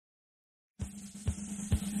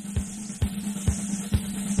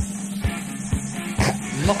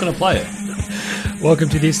not going to play it. Welcome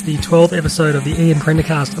to the 12th episode of the Ian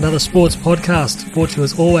Prendercast, another sports podcast, brought to you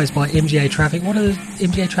as always by MGA Traffic. What does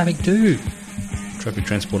MGA Traffic do? Traffic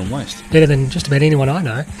Transport and Waste. Better than just about anyone I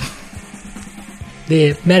know.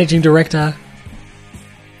 Their managing director,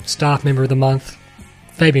 staff member of the month,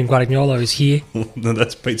 Fabian Guadagnolo is here. No,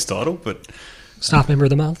 that's Pete's title, but... Staff member of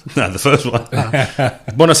the month. No, the first one.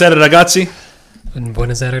 Buonasera ragazzi. And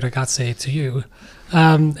buonasera ragazzi to you.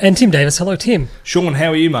 And Tim Davis. Hello, Tim. Sean,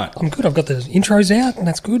 how are you, mate? I'm good. I've got the intros out, and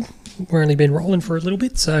that's good. We've only been rolling for a little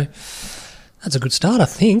bit, so that's a good start, I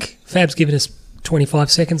think. Fab's given us 25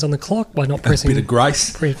 seconds on the clock by not pressing... A bit of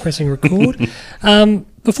grace. Pressing record.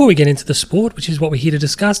 Before we get into the sport, which is what we're here to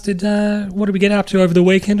discuss, what did we get up to over the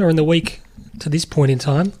weekend or in the week to this point in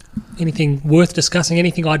time? Anything worth discussing?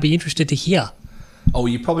 Anything I'd be interested to hear? Oh,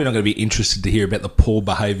 you're probably not going to be interested to hear about the poor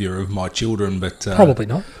behaviour of my children, but... Probably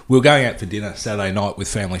not. We were going out for dinner Saturday night with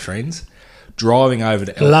family friends, driving over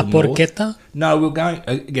to La Eltham North. Porchetta? No, we were going...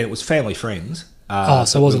 Again, it was family friends. So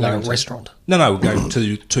it wasn't like a restaurant? No, we're going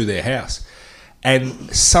to their house.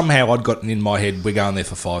 And somehow I'd gotten in my head, we're going there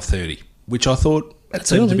for 5:30, which I thought, that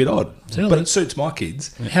seems a bit odd. But it suits my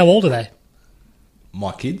kids. How old are they?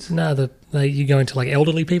 My kids? No, you going to like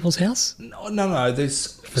elderly people's house? No.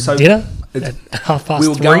 There's For dinner at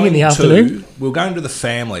 3:30 in the afternoon? We were going to the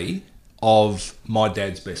family of my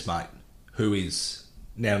dad's best mate, who is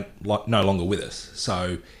now no longer with us.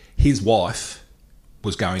 So his wife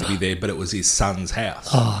was going to be there, but it was his son's house.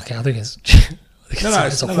 Oh, okay. I think it's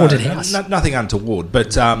it's a haunted house. Nothing untoward,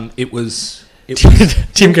 but it was...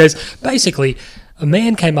 Tim goes, basically... A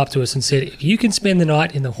man came up to us and said, if you can spend the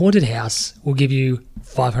night in the haunted house, we'll give you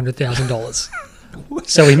 $500,000.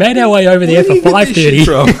 So we made our way over there for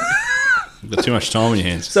 5:30. You've got too much time on your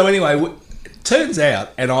hands. So anyway, turns out,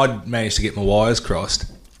 and I'd managed to get my wires crossed,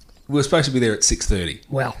 we were supposed to be there at 6:30.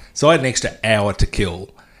 Wow. So I had an extra hour to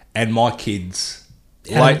kill, and my kids,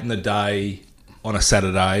 late in the day, on a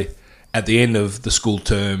Saturday, at the end of the school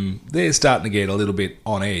term, they're starting to get a little bit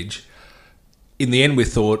on edge. In the end, we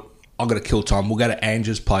thought, I've got to kill time. We'll go to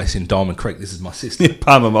Angie's place in Diamond Creek. This is my sister. You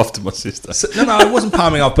palm them off to my sister. So, no, it wasn't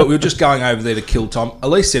palming off, but we were just going over there to kill time.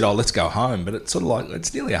 Elise said, let's go home. But it's sort of like,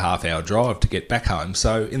 it's nearly a half-hour drive to get back home.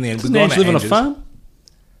 So in the end, we've gone to live on a Angie's. farm?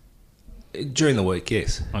 During the week,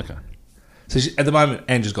 yes. Okay. So at the moment,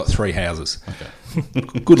 Angie's got 3 houses. Okay.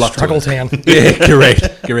 Good luck Struggle to her. town. Yeah,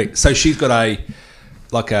 correct. So she's got a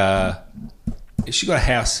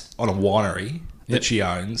house on a winery that she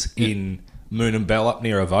owns in Moonambell up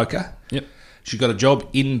near Avoca. Yep. She's got a job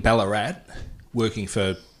in Ballarat working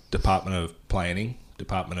for Department of Planning,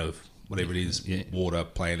 Department of whatever it is, Water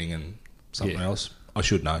Planning and something else. I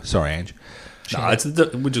should know. Sorry, Ange. No,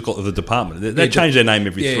 we just call it the department. They change their name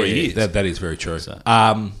every 3 years. That is very true. So.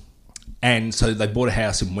 And so they bought a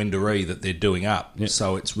house in Wendouree that they're doing up,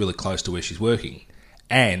 so it's really close to where she's working.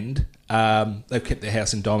 And they've kept their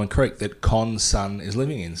house in Diamond Creek that Con's son is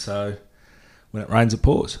living in, so... When it rains, it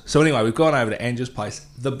pours. So anyway, we've gone over to Angie's place.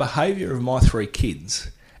 The behaviour of my 3 kids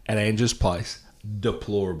at Angie's place,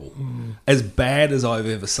 deplorable. As bad as I've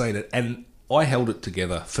ever seen it. And I held it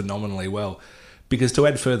together phenomenally well. Because to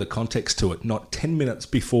add further context to it, not 10 minutes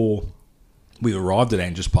before we arrived at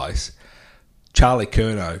Angie's place, Charlie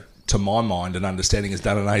Curnow, to my mind and understanding, has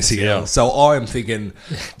done an ACL. Yeah. So I am thinking,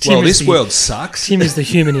 this world sucks. Tim is the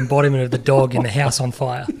human embodiment of the dog in the house on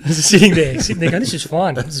fire. sitting there going, this is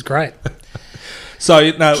fine. This is great.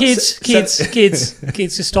 So no, kids,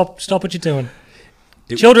 just stop what you're doing.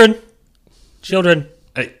 Children.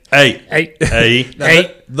 Hey.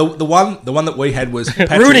 The one that we had was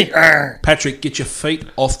Patrick, get your feet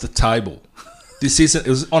off the table. It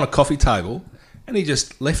was on a coffee table, and he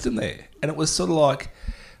just left them there, and it was sort of like,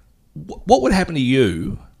 what would happen to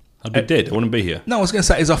you? I'd be dead. I wouldn't be here. No, I was going to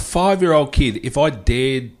say, as a 5-year-old kid, if I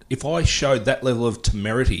showed that level of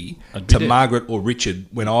temerity to dead. Margaret or Richard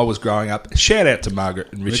when I was growing up, shout out to Margaret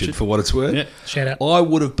and Richard for what it's worth. Yeah. Shout out. I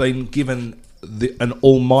would have been given an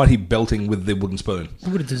almighty belting with the wooden spoon. I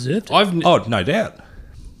would have deserved it. No doubt.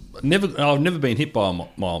 I've never been hit by my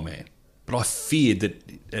old man, but I feared that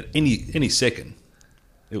at any second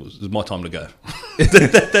it was my time to go.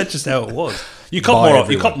 That's just how it was. You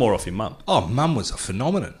cop more off your mum. Oh, mum was a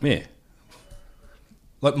phenomenon. Yeah.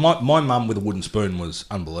 Like my mum with a wooden spoon was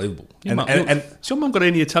unbelievable. Has your mum got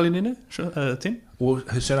any Italian in her, Tim? Well,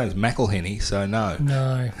 her surname's McElhenney, so no.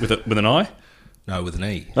 No. With an I? No, with an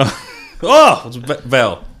E. It's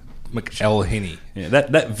Val. McElhenney. Yeah,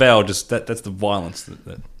 that vowel that's the violence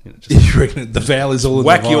that you reckon the vowel is all in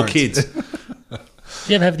whack the your kids. Did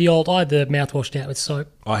you ever have the old? I had the mouth washed out with soap.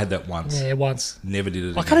 I had that once. Yeah, once. Never did it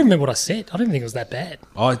again. I can't even remember what I said. I don't even think it was that bad.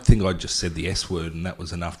 I think I just said the S word and that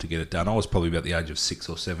was enough to get it done. I was probably about the age of 6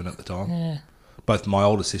 or 7 at the time. Yeah. Both my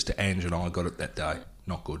older sister Ange and I got it that day.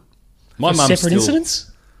 Not good. My mum Separate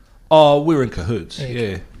incidents? Oh, we were in cahoots.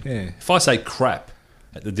 Yeah. Yeah. If I say crap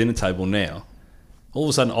at the dinner table now, all of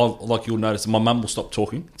a sudden, you'll notice, my mum will stop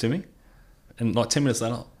talking to me, and like 10 minutes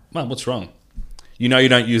later, Mum, what's wrong? You know you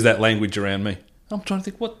don't use that language around me. I'm trying to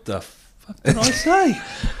think, what the fuck did I say?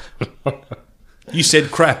 You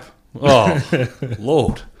said crap. Oh,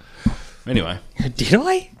 Lord. Anyway. Did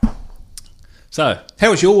I? So.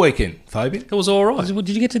 How was your weekend, Fabian? It was all right. Did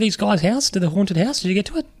you get to these guys' house, to the haunted house? Did you get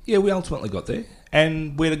to it? Yeah, we ultimately got there.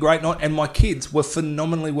 And we had a great night, and my kids were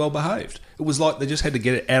phenomenally well behaved. It was like they just had to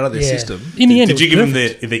get it out of their system. In the end, did you give them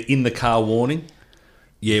the in-the-car warning?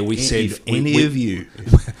 Yeah, we said... If any of you...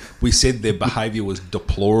 We said their behaviour was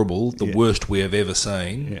deplorable, the worst we have ever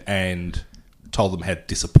seen, and told them how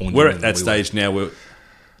disappointing we're at that stage now where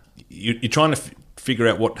you're trying to figure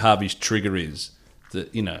out what Harvey's trigger is.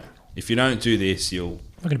 That, you know, if you don't do this, you'll...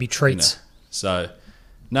 Not going to be treats. You know, so,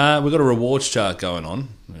 no, we've got a rewards chart going on.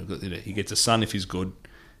 He gets a sun if he's good, and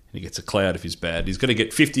he gets a cloud if he's bad. He's going to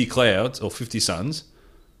get 50 clouds or 50 suns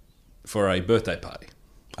for a birthday party.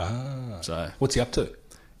 Ah. So what's he up to?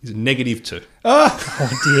 He's a -2. Oh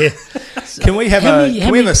dear! Can we have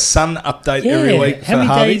a sun update every week for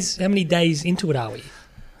Harvey? How many days into it are we?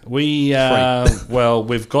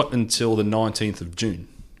 We've got until the 19th of June.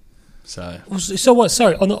 So what?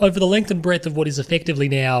 Sorry, over the length and breadth of what is effectively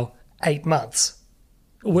now 8 months.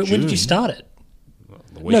 When did you start it?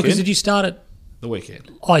 The weekend. No, because did you start it? The weekend.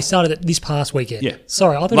 I started it this past weekend. Yeah.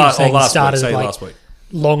 Sorry, I thought you were saying you started it last week.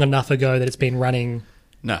 Long enough ago that it's been running.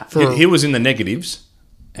 No, he was in the negatives,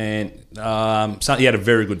 and he had a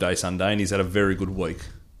very good day Sunday, and he's had a very good week.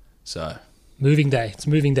 So moving day. It's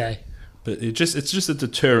moving day. But it's just a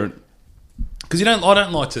deterrent because I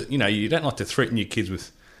don't like to you don't like to threaten your kids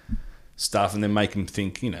with stuff and then make them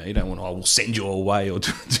think you don't want we'll send you away or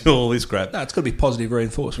do all this crap. No, it's got to be positive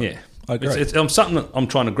reinforcement. Yeah. I agree. It's something that I'm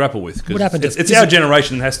trying to grapple with because it's our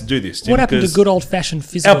generation that has to do this. What happened to good old fashioned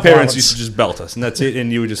physical Our parents violence? used to just belt us, and that's it.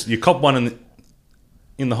 And you cop one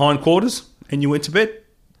in the hindquarters, and you went to bed.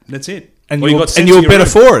 And that's it. And you were better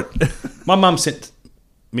for it. My mum sent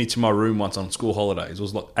me to my room once on school holidays. It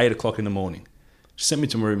was like 8 o'clock in the morning. She sent me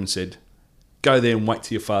to my room and said, "Go there and wait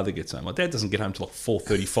till your father gets home." My dad doesn't get home till like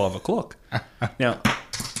 4:30, 5 o'clock. Now,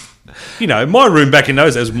 my room back in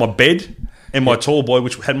those days was my bed and my tall boy,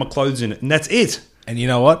 which had my clothes in it, and that's it. And you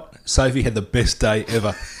know what? Sophie had the best day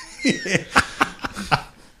ever.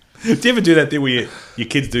 Do you ever do that thing where your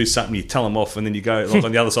kids do something, you tell them off, and then you go like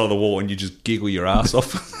on the other side of the wall and you just giggle your ass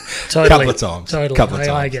off? Totally. Couple of times. Totally.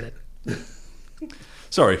 I get it.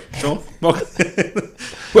 Sorry, Sean. Welcome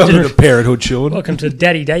to parenthood, Sean. Welcome to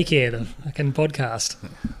Daddy Daycare, the fucking podcast.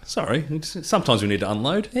 Sorry. Sometimes we need to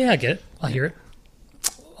unload. Yeah, I get it. I hear it.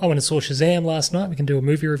 I went and saw Shazam last night. We can do a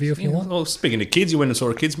movie review if you want. Well, speaking of kids, you went and saw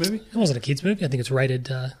a kids movie? It wasn't a kids movie. I think it's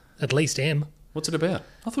rated at least M. What's it about?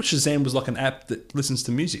 I thought Shazam was like an app that listens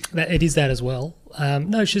to music. It is that as well.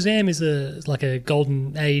 No, Shazam is like a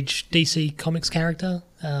golden age DC Comics character.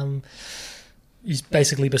 He's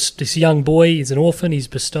basically this young boy. He's an orphan. He's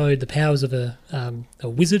bestowed the powers of a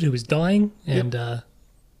wizard who is dying. And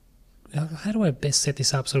how do I best set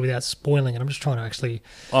this up so without spoiling it? I'm just trying to actually...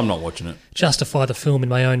 I'm not watching it. Justify the film in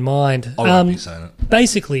my own mind. I won't be saying it.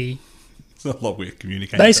 Basically... It's not like we're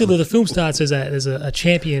communicating. Basically, the film starts as there's a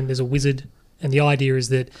champion, there's a wizard, and the idea is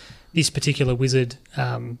that this particular wizard,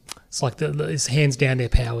 it's like it hands down their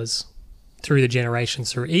powers through the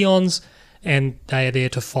generations, through eons, and they are there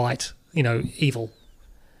to fight, evil.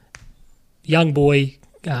 Young boy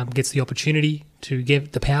gets the opportunity to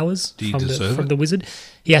get the powers from the wizard.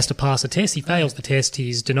 He has to pass a test. He fails the test.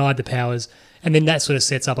 He's denied the powers, and then that sort of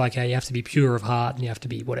sets up, okay, you have to be pure of heart, and you have to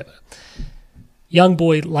be whatever. Young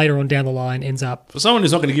boy later on down the line ends up... For someone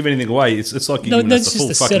who's not going to give anything away, it's like you're giving us the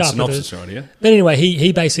full fucking synopsis right here. But anyway,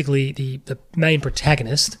 he basically, the main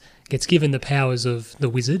protagonist, gets given the powers of the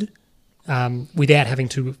wizard without having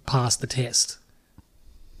to pass the test.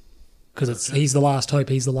 Because he's the last hope,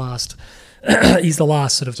 he's the last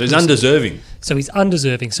sort of... So he's undeserving. So he's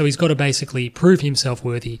undeserving. So he's got to basically prove himself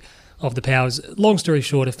worthy of the powers. Long story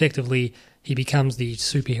short, effectively, he becomes the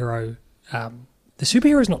superhero... The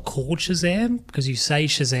superhero is not called Shazam because you say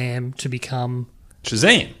Shazam to become...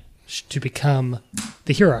 Shazam? To become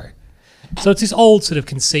the hero. So it's this old sort of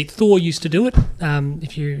conceit. Thor used to do it.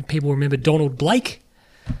 If people remember Donald Blake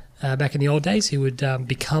back in the old days, he would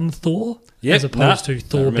become Thor as opposed to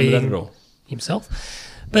Thor being himself.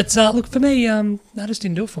 But look, for me, that just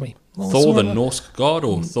didn't do it for me. Thor the Norse god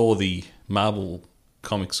or Thor the Marvel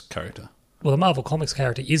Comics character? Well, the Marvel Comics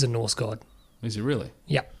character is a Norse god. Is he really?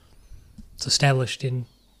 Yep. It's established in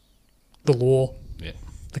the lore, Yeah.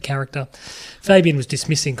 the character. Fabian was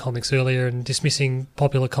dismissing comics earlier and dismissing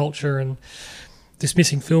popular culture and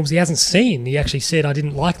dismissing films he hasn't seen. He actually said, I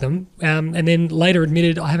didn't like them, and then later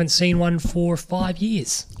admitted, I haven't seen one for 5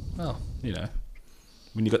 years. Well,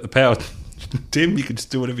 when you got the power, Tim, you can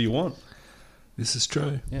just do whatever you want. This is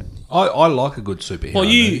true. Yeah. I like a good superhero Well,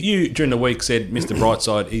 movie. you during the week said Mr.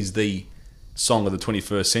 Brightside is the song of the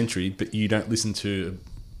 21st century, but you don't listen to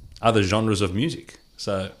other genres of music.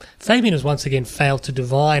 So Fabian has once again failed to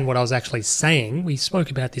divine what I was actually saying. We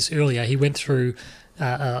spoke about this earlier. He went through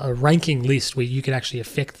a ranking list where you could actually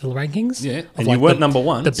affect the rankings. Yeah, and you weren't number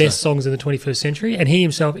one. The best songs in the 21st century. And he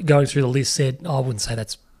himself, going through the list, said, I wouldn't say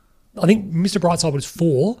that's... I think Mr. Brightside was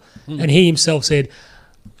 4, and he himself said,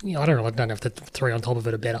 I don't know if the 3 on top of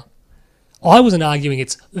it are better. I wasn't arguing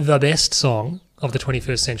it's the best song of the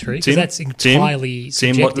 21st century, because that's entirely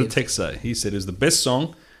subjective. Tim, what did the text say? He said it's the best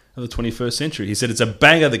song of the 21st century. He said it's a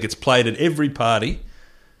banger that gets played at every party.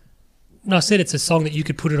 No, I said it's a song that you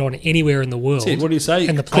could put it on anywhere in the world. What do you say?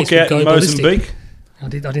 And the place Cook out would in go ballistic. Mozambique?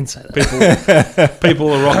 I didn't say that.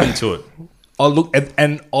 People are rocking to it. I look,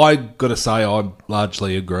 and I got to say, I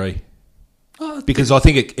largely agree. Because I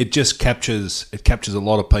think it just captures a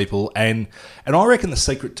lot of people, and I reckon the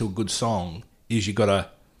secret to a good song is you got to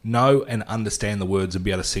know and understand the words and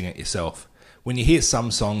be able to sing it yourself. When you hear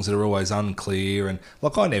some songs that are always unclear, and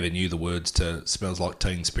like I never knew the words to "Smells Like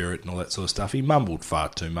Teen Spirit" and all that sort of stuff. He mumbled far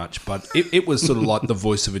too much, but it was sort of like the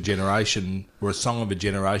voice of a generation or a song of a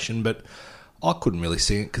generation. But I couldn't really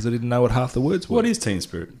sing it because I didn't know what half the words were. What is Teen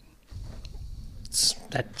Spirit? It's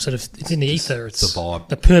that sort of, it's in the ether. It's the vibe.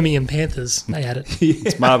 The Permian Panthers, they had it.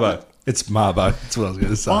 It's Marbo. It's Marbo. That's what I was going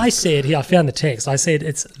to say. I said, here, I found the text. I said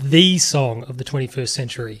it's the song of the 21st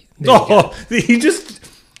century. There you go. You just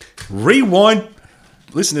rewind,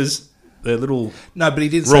 listeners. The little no, but he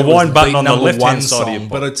did say rewind button on the number left one hand side of your song,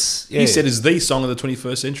 body. but it's He said it's the song of the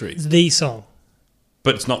 21st century, It's the song.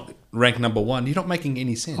 but it's not ranked number 1. You're not making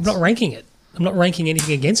any sense. I'm not ranking it. I'm not ranking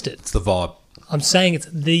anything against it. it's the vibe. I'm saying it's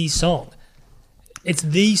the song. It's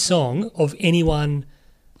the song of anyone,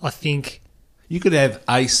 I think. You could have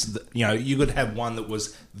you could have one that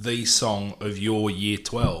was the song of your year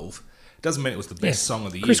 12. It doesn't mean it was the best song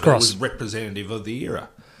of the year, but it was representative of the era,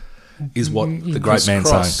 is what the great man's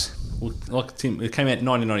saying. Well, like Tim, it came out in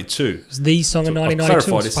 1992. It's the song of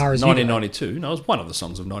 1992 as far as 1992. No, it was one of the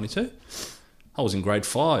songs of 92. I was in grade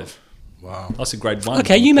 5. Wow. I said grade 1.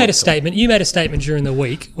 Okay, you made a statement. You made a statement during the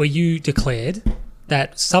week where you declared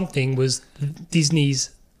that something was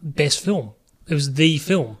Disney's best film. It was the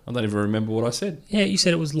film. I don't even remember what I said. Yeah, you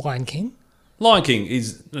said it was Lion King. Lion King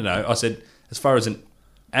is, I said, as far as an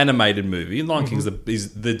animated movie, Lion King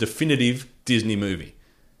is the definitive Disney movie.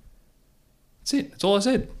 That's it. That's all I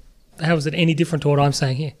said. How is it any different to what I'm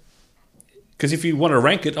saying here? Because if you want to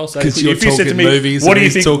rank it, I'll say... Because you're if you talking said to me, movies what and do you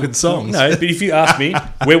he's think? talking songs. No, but if you ask me,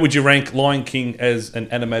 where would you rank Lion King as an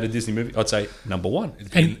animated Disney movie? I'd say number 1.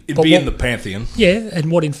 It'd be in the pantheon. Yeah,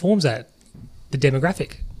 and what informs that? The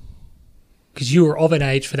demographic. Because you were of an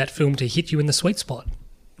age for that film to hit you in the sweet spot.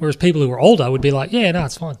 Whereas people who were older would be like, yeah, no,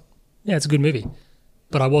 it's fine. Yeah, it's a good movie.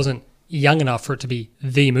 But I wasn't young enough for it to be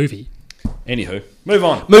the movie. Anywho, move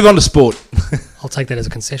on. Move on to sport. I'll take that as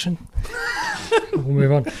a concession. We'll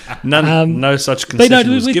move on. No such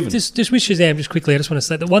concession was given. Just with Shazam, just quickly, I just want to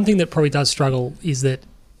say that one thing that probably does struggle is that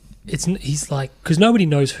he's like, because nobody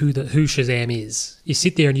knows who Shazam is. You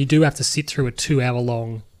sit there and you do have to sit through a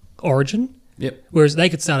 2-hour-long origin. Yep. Whereas they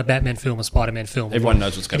could start a Batman film, a Spider-Man film. Everyone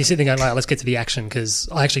knows what's going on. And you sit there going, right, let's get to the action because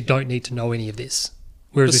I actually don't need to know any of this.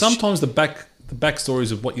 Whereas But sometimes the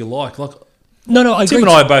backstories of what you like No, I agree. Tim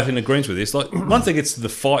and I are both in agreement with this. Like, once it gets to the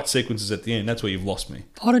fight sequences at the end, that's where you've lost me.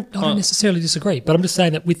 I don't necessarily disagree, but I'm just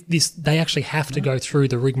saying that with this, they actually have to go through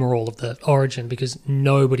the rigmarole of the origin because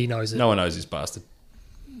nobody knows it. No one knows this bastard.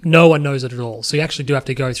 No one knows it at all. So you actually do have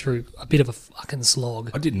to go through a bit of a fucking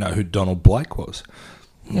slog. I didn't know who Donald Blake was.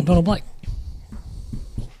 Yeah, Donald Blake.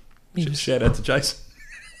 Shout out to Jason.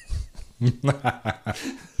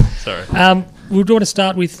 Sorry. We'll want to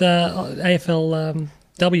start with AFL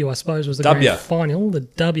W, I suppose, was the grand final. The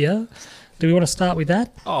W. Do we want to start with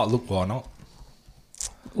that? Oh, look, why not?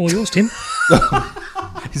 All yours, Tim.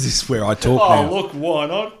 Is this where I talk now? Oh, look, why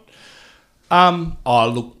not?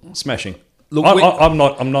 Look, Smashing. Look, I'm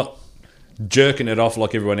not jerking it off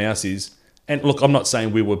like everyone else is. And look, I'm not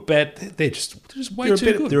saying we were bad. They're just way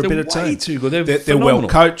too good. They're a better way team. too good. They're well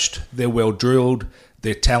coached. They're well drilled.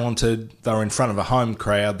 They're talented. They were in front of a home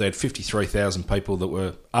crowd. They had 53,000 people that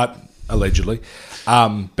were allegedly,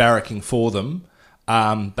 barracking for them.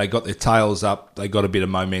 They got their tails up, they got a bit of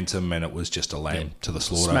momentum, and it was just a lamb to the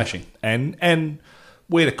slaughter. Smashing. And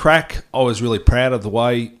where to crack, I was really proud of the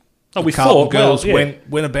way we Carlton thought, girls well, yeah.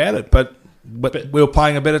 went about it, but we were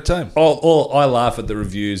playing a better team. I laugh at the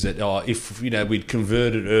reviews that if we'd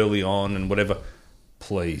converted early on and whatever.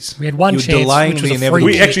 Please, We had one You're chance, delaying which was the a free inevitable.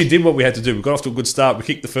 we kick, actually did what we had to do. We got off to a good start. We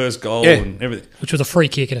kicked the first goal Yeah. and everything. which was a free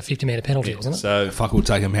kick and a 50-metre penalty, wasn't it? So Fuck, we'll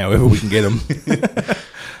take them however we can get them.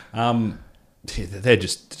 they're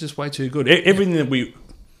just way too good. Everything that we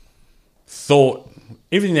thought,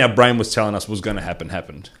 everything our brain was telling us was going to happen,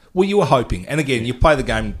 happened. Well, you were hoping. And again, you play the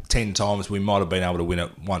game 10 times, we might have been able to win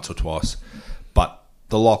it once or twice. But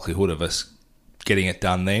the likelihood of us getting it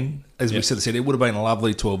done then, as we sort of said, it would have been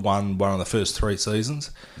lovely to have won one of the first 3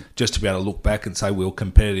 seasons, just to be able to look back and say we were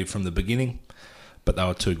competitive from the beginning, but they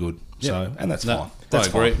were too good. So, and that's fine. That's I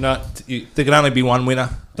agree. fine. No, There can only be one winner.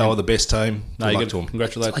 They were the best team. no, Good you luck get to them.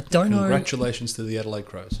 congratulations. I don't know. Congratulations to the Adelaide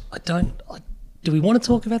Crows. Do we want to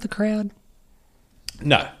talk about the crowd?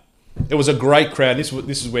 No, it was a great crowd. This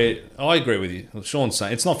is where I agree with you. Sean's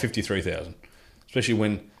saying it's not 53,000, especially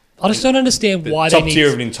when I just don't understand the why top they need... tier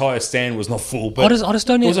of an entire stand was not full. But I just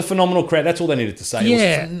don't it need... was a phenomenal crowd. That's all they needed to say. Yeah.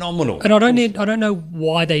 It was phenomenal. And I don't know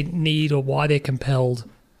why they need or why they're compelled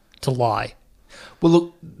to lie. Well,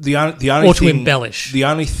 look, the only Or to thing, embellish. The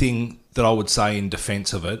only thing that I would say in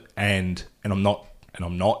defence of it, and I'm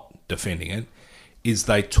not defending it, is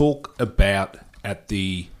they talk about at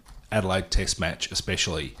the Adelaide Test match,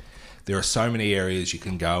 especially. There are so many areas you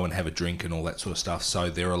can go and have a drink and all that sort of stuff. So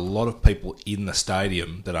there are a lot of people in the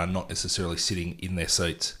stadium that are not necessarily sitting in their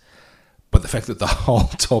seats. But the fact that the whole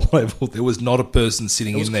top level, there was not a person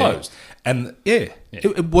sitting in there. Closed. And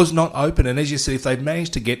it was not open. And as you said, if they've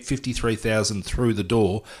managed to get 53,000 through the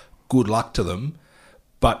door, good luck to them.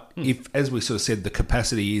 But if, as we sort of said, the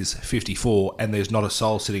capacity is 54 and there's not a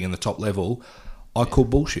soul sitting in the top level, I call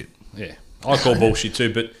bullshit. Yeah, I call bullshit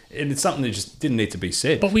too, but it's something that just didn't need to be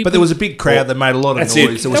said. But there was a big crowd that made a lot of That's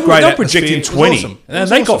noise. it. It was They great. were projecting atmosphere. 20, It was awesome. and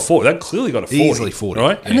they got 40. They clearly got a 40. Easily 40.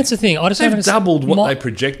 Right? And that's the thing. I just don't They've understand. doubled what they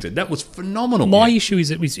projected. That was phenomenal. My issue is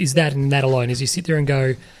that and that alone is you sit there and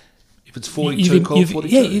go, If it's 42, call 42.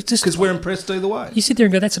 yeah, it's just- because we're impressed either way. you sit there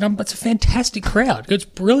and go, that's a fantastic crowd. It's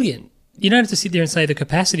brilliant. You don't have to sit there and say the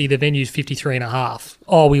capacity of the venue is 53 and a half.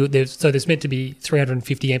 So there's meant to be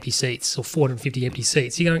 350 empty seats or 450 empty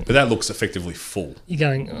seats. But that looks effectively full. You're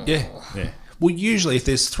going, oh. Yeah. Yeah. Well, usually if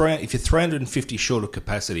you're 350 short of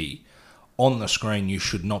capacity on the screen, you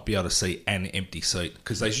should not be able to see an empty seat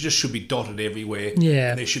because they just should be dotted everywhere. Yeah.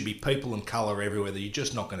 And there should be people and colour everywhere that you're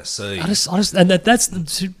just not going to see. and that's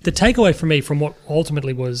the takeaway for me from what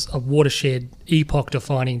ultimately was a watershed,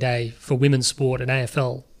 epoch-defining day for women's sport and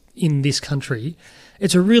AFL in this country.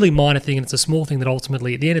 It's a really minor thing and it's a small thing that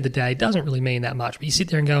ultimately, at the end of the day, doesn't really mean that much. But you sit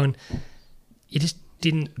there and go, and you just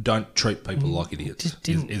didn't... Don't treat people like idiots, Just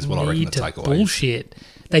didn't is what I reckon the need to takeaway is. bullshit.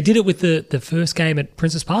 They did it with the first game at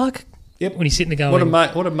Princess Park. Yep. When he's sitting there going...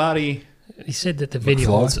 What a Marty... He said that the venue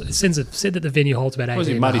said that the venue holds about 18. Was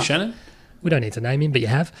he Marty Shannon? We don't need to name him, but you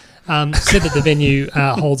have. Said that the venue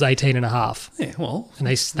holds 18 and a half. Yeah, well... And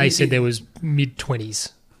they said there was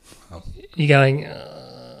mid-20s. Oh. You're going...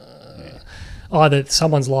 Either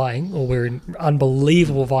someone's lying or we're in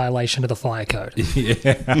unbelievable violation of the fire code.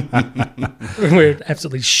 We're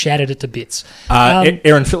absolutely shattered it to bits.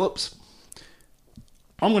 Aaron Phillips?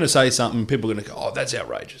 I'm going to say something. People are going to go, oh, that's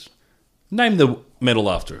outrageous. Name the medal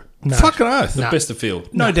after her. No. Fucking oath. The No. best of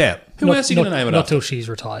field. No doubt. Who else are you going to name it Not after? till she's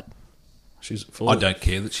retired. She's I don't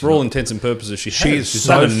care that she's For all not. intents and purposes, she She has. is She's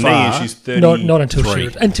so had a knee far- and she's 30. Not until she...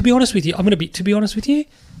 Three. And to be honest with you, to be honest with you,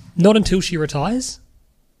 not until she retires.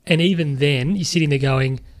 And even then, you're sitting there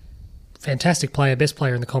going, fantastic player, best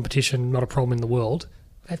player in the competition, not a problem in the world.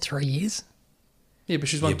 About 3 years. Yeah, but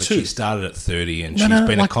she's Yeah, won but 2. she started at 30 and No, she's no,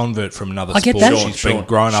 been like- a convert from another I get sport. that. She's been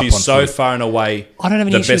grown up She's on so footy. far and away I don't have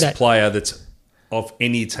any the issue with best that. player that's of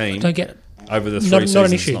any team Don't get it. over the 3 Not seasons. an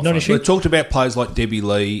It's issue, not fun. an issue. We talked about players like Debbie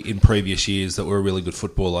Lee in previous years that were a really good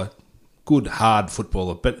footballer. Good, hard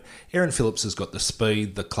footballer. But Erin Phillips has got the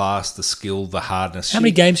speed, the class, the skill, the hardness. How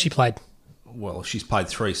many games she played? Well, she's played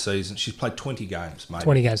 3 seasons. She's played 20 games, mate.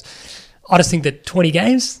 20 games. I just think that 20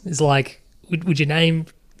 games is like, would you name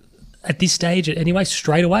at this stage anyway,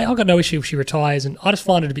 straight away? I've got no issue if she retires, and I just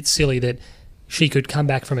find it a bit silly that she could come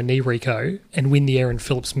back from a knee reco and win the Erin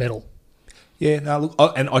Phillips medal. Yeah, no,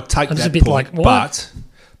 look, and I take I'm just that a bit point, like, what?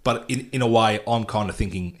 but in a way, I'm kind of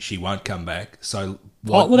thinking she won't come back. So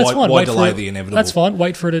why, Well, that's fine. why Wait for delay it. the inevitable? That's fine.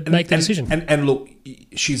 Wait for her to make the decision. And look,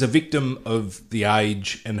 she's a victim of the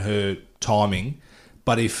age and her timing.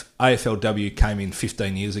 But if AFLW came in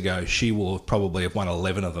 15 years ago, she will have probably have won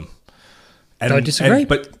 11 of them. Don't disagree.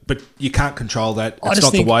 But you can't control that. I It's just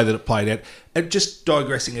not the think- way that it played out. And just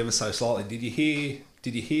digressing ever so slightly, did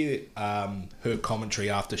you hear her commentary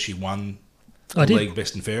after she won I the did. league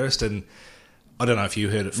best and fairest? And I don't know if you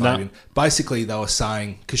heard it, No. Fabian. Basically, they were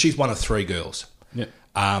saying, because she's one of three girls. Yeah.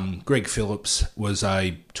 Greg Phillips was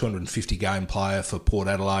a 250 game player for Port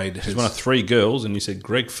Adelaide. She's one of three girls, and you said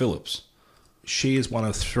Greg Phillips. She is one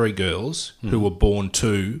of three girls who were born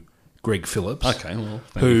to Greg Phillips. Okay, well,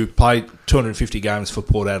 thank Who played 250 games for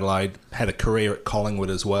Port Adelaide, had a career at Collingwood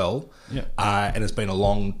as well, Yeah. and has been a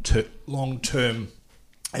long-term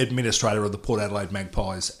administrator of the Port Adelaide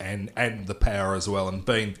Magpies and the Power as well, and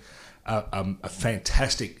been a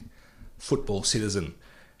fantastic football citizen.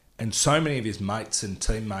 And so many of his mates and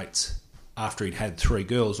teammates, after he'd had three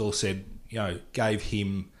girls, all said, gave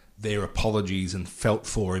him their apologies and felt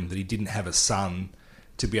for him that he didn't have a son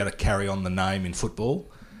to be able to carry on the name in football.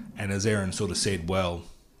 And as Aaron sort of said, well,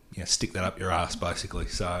 stick that up your ass, basically.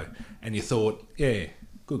 So, and you thought, yeah,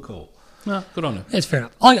 good call. No, good on her. It's fair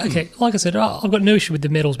enough. Like I said, I've got no issue with the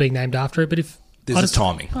medals being named after it, but if There's a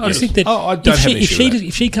timing. I just think that I don't have an issue with that.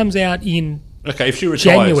 if she comes out in Okay, if she retires,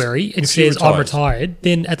 January and if she says I'm retires- retired,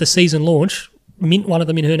 then at the season launch, mint one of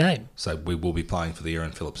them in her name. So we will be playing for the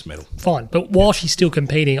Aaron Phillips medal. Fine, but while she's still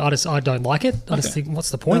competing, I don't like it. I just think,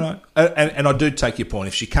 what's the point? No. And I do take your point.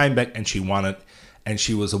 If she came back and she won it and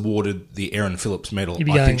she was awarded the Aaron Phillips medal, You'd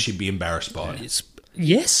be I going- think she'd be embarrassed by it.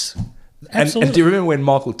 Yes, And absolutely. do you remember when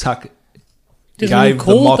Michael Tuck Doesn't even gave the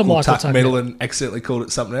call it the Michael, Michael Tuck Tuck medal medal. and accidentally called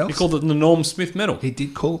it something else? He called it the Norm Smith Medal. He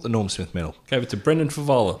did call it the Norm Smith medal. Gave it to Brendan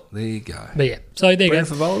Favola. There you go. But yeah, so there you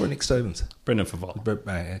Brendan go. Favola or Nick Stevens? Brendan Favola.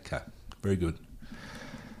 Okay, very good.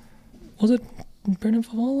 Was it Brendan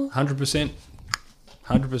Favola? 100%.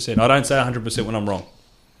 100%. I don't say 100% when I'm wrong.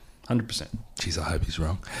 100%. Jeez, I hope he's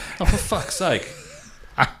wrong. Oh, for fuck's sake.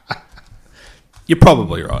 You're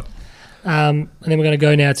probably right. And then we're going to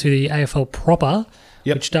go now to the AFL proper,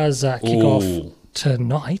 Yep. which does kick Ooh. off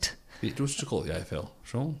tonight. What's to call it the AFL?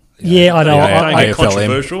 Sure. Yeah, I know. Yeah, Don't I, get AFLM.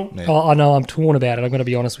 controversial. Yeah. I know. I'm torn about it. I'm going to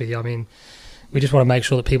be honest with you. I mean, we just want to make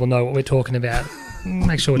sure that people know what we're talking about.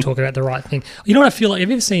 Make sure we're talking about the right thing. You know what I feel like? Have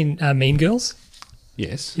you ever seen Mean Girls?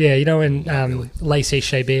 Yes. Yeah, you know when really. Lacey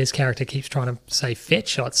Chabert's character keeps trying to say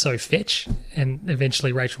fetch, oh, it's so fetch, and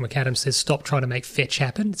eventually Rachel McAdams says, stop trying to make fetch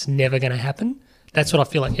happen. It's never going to happen. That's what I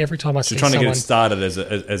feel like every time I see She's trying to someone... get it started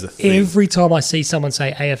as a thing. Every time I see someone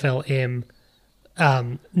say AFLM,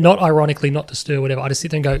 not ironically, not to stir, whatever, I just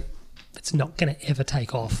sit there and go, it's not going to ever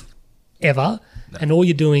take off, ever. No. And all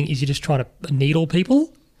you're doing is you're just trying to needle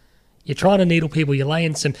people. You're trying to needle people. You're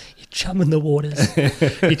laying some, you're chumming the waters.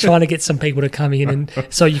 You're trying to get some people to come in and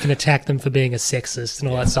so you can attack them for being a sexist and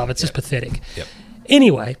all that stuff. It's just pathetic. Yep.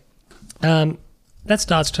 Anyway, that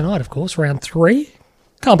starts tonight, of course, round 3.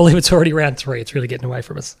 Can't believe it's already round 3. It's really getting away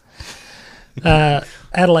from us.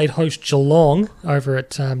 Adelaide host Geelong over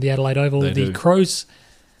at the Adelaide Oval. They The do. Crows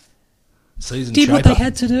Season did what shaper. they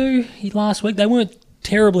had to do last week. They weren't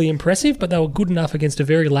terribly impressive, but they were good enough against a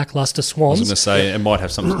very lacklustre I was Swans. going to say it might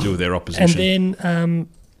have something to do with their opposition. And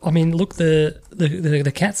then, look,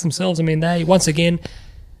 the Cats themselves, they, once again,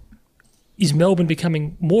 is Melbourne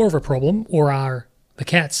becoming more of a problem, or are the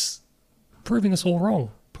Cats proving us all wrong?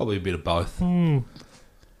 Probably a bit of both.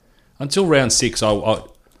 Until round 6,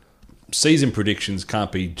 season predictions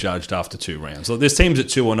can't be judged after 2 rounds. Like, there's teams at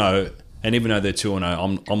 2-0, and even though they're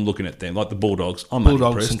 2-0, I'm looking at them like the Bulldogs. I'm Bulldogs,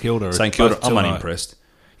 unimpressed. St Kilda, St Kilda, both I'm 2-0. unimpressed.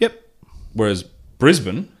 Yep. Whereas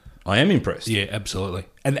Brisbane, I am impressed. Yeah, absolutely.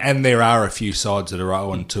 And there are a few sides that are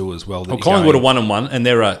 0-2 as well. That Well, you're Collingwood are going, 1-1, and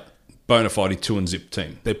they're a bona fide 2-0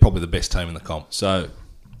 team. they're probably the best team in the comp So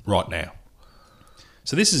right now.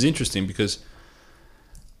 this is interesting because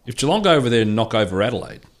if Geelong go over there and knock over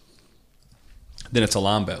Adelaide, then it's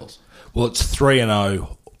alarm bells. Well, it's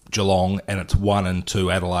 3-0 Geelong, and it's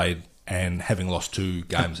 1-2 Adelaide, and having lost 2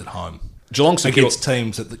 games at home. Geelong secure, Against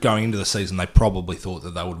teams that going into the season they probably thought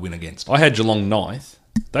that they would win against. I had Geelong 9th.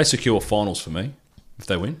 They secure finals for me if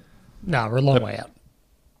they win. No, we're a long way out.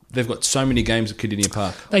 They've got so many games at Cardinia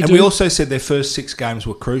Park. They And do. we also said their first 6 games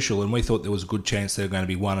were crucial, and we thought there was a good chance they were going to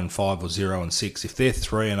be 1-5 or 0-6. If they're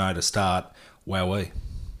 3-0 to start, wowee.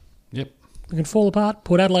 Yep. We can fall apart.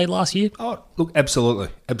 Port Adelaide last year. Oh, look, absolutely.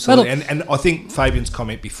 And I think Fabian's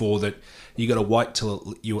comment before that you got to wait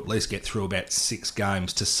till you at least get through about 6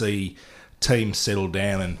 games to see teams settle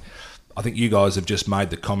down. And I think you guys have just made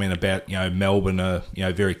the comment about Melbourne are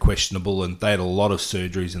very questionable, and they had a lot of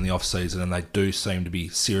surgeries in the off season, and they do seem to be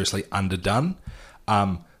seriously underdone.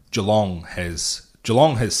 Geelong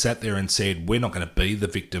has sat there and said we're not going to be the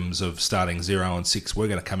victims of starting 0-6. We're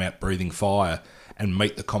going to come out breathing fire and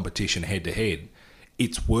meet the competition head to head.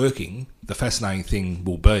 it's working, the fascinating thing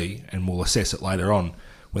will be, and we'll assess it later on,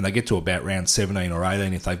 when they get to about round 17 or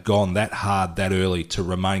 18, if they've gone that hard that early to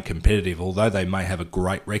remain competitive, although they may have a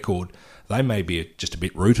great record, they may be just a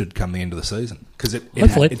bit rooted come the end of the season, because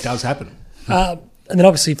it does happen. And then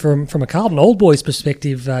obviously from a Carlton Old Boys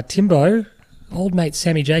perspective, Timbo, old mate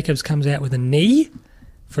Sammy Jacobs comes out with a knee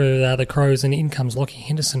for the Crows, and in comes Lockie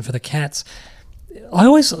Henderson for the Cats. I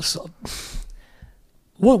always...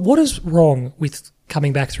 What is wrong with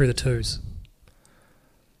coming back through the twos?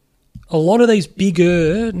 A lot of these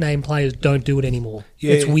bigger name players don't do it anymore.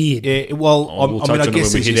 Yeah, it's weird. Yeah, well, we'll touch on it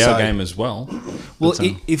when we hit our game as well. Well,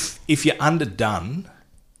 if you're underdone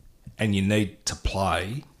and you need to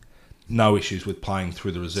play, no issues with playing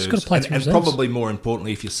through the reserves. Just got to play through and probably more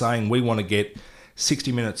importantly, if you're saying we want to get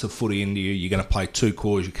 60 minutes of footy into you, you're going to play two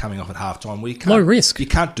quarters, you're coming off at halftime. Well, low risk. You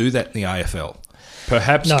can't do that in the AFL.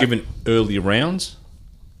 Perhaps given early rounds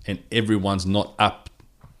and everyone's not up,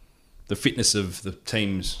 the fitness of the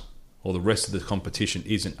teams or the rest of the competition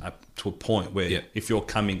isn't up to a point where if you're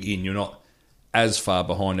coming in, you're not as far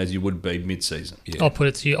behind as you would be mid-season. Yeah. I'll put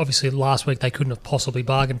it to you. Obviously, last week they couldn't have possibly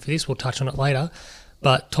bargained for this. We'll touch on it later.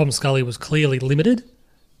 But Tom Scully was clearly limited.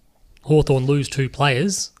 Hawthorn lose two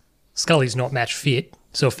players. Scully's not match fit.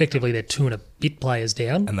 So effectively they're 2 and a bit players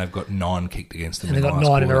down. And they've got 9 kicked against them. And they've got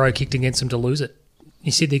 9 in a row kicked against them to lose it.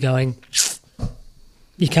 You sit there going,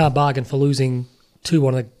 you can't bargain for losing 2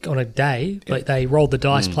 on a day, but they rolled the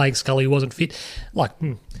dice playing Scully, who wasn't fit.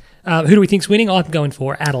 Who do we think's winning? I'm going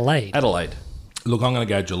for Adelaide. Look, I'm going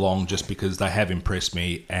to go Geelong just because they have impressed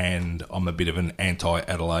me, and I'm a bit of an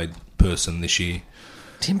anti-Adelaide person this year.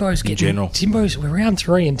 We're round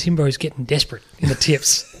 3 and Timbo's getting desperate in the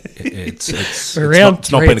tips. It's not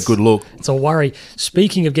been a good look. It's a worry.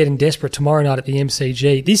 Speaking of getting desperate, tomorrow night at the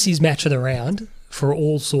MCG, this is match of the round for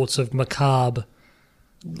all sorts of macabre,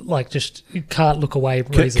 just you can't look away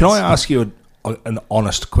reasons. Can I ask you an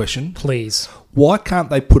honest question? Please. Why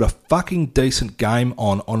can't they put a fucking decent game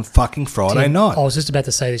on fucking Friday night? I was just about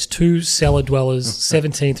to say this. 2 cellar dwellers,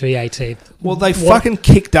 17th v 18th. Well, they fucking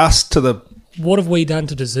kicked us to the... What have we done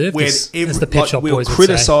to deserve this, as the Pet Shop Boys would say? We were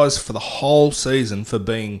criticised for the whole season for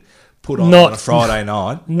being put on a Friday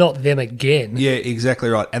night. Not them again. Yeah, exactly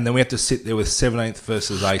right. And then we have to sit there with 17th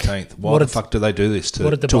versus 18th. Why the fuck do they do this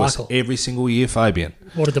to us every single year, Fabian?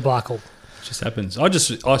 What a debacle. It just happens.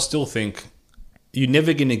 I still think you're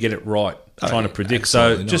never going to get it right trying to predict.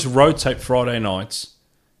 So just rotate Friday nights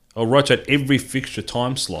or rotate every fixture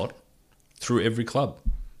time slot through every club.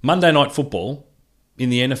 Monday night football in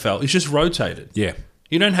the NFL is just rotated. Yeah.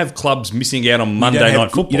 You don't have clubs missing out on Monday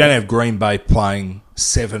night football. You don't have Green Bay playing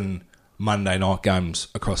 7 Monday night games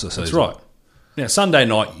across the season. That's right. Now, Sunday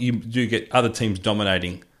night, you do get other teams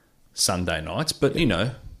dominating Sunday nights, but,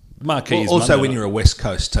 marquee is also, Monday when night. you're a West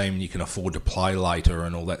Coast team, you can afford to play later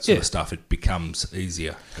and all that sort of stuff. It becomes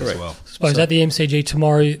easier as well. I suppose at the MCG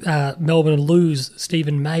tomorrow, Melbourne lose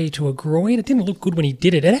Stephen May to a groin. It didn't look good when he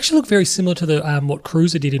did it. It actually looked very similar to the what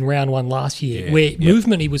Cruiser did in round 1 last year, where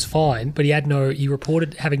movement he was fine, but he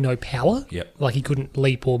reported having no power. Yep. Like he couldn't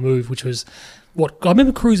leap or move, which was what I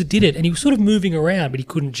remember. Cruiser did it, and he was sort of moving around, but he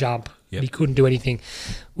couldn't jump. Yep. He couldn't do anything,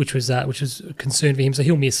 which was a concern for him. So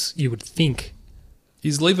he'll miss, you would think.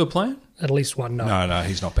 Is Lever playing? At least one, no. No,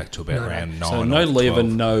 he's not back to about round 9. So no Lever,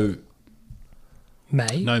 no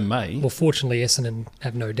May. No May. Well, fortunately, Essendon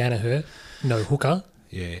have no Danaher, no hooker.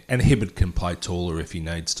 Yeah, and Hibbert can play taller if he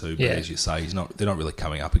needs to, but as you say, they're not really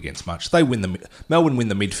coming up against much. Melbourne win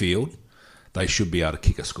the midfield. They should be able to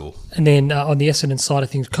kick a score. And then on the Essendon side of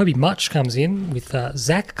things, Kobe Much comes in with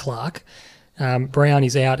Zach Clark. Brown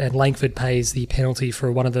is out, and Langford pays the penalty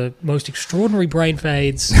for one of the most extraordinary brain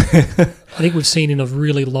fades I think we've seen in a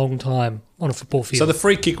really long time on a football field. So the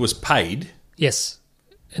free kick was paid? Yes.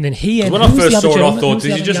 And then he and... When I first saw it, I thought,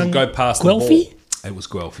 did he just go past Guelphy? the ball? It was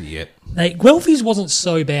Guelphy, yeah. Guelphy's wasn't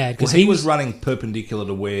so bad. Because he was running perpendicular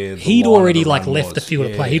to where the he'd line already of the run left was. the field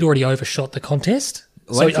of play. He'd already overshot the contest.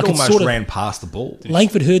 Langford almost ran past the ball.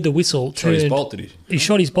 Langford heard the whistle. Shot his bolt, did he? He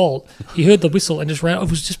shot his bolt. He heard the whistle and just ran. It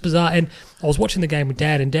was just bizarre. And I was watching the game with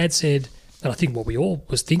Dad, and Dad said, and I think what we all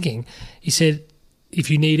was thinking, he said, if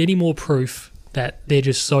you need any more proof that they're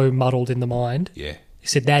just so muddled in the mind, he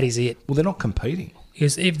said, that is it. Well, they're not competing. He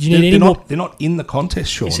goes, if you need any more, they're not in the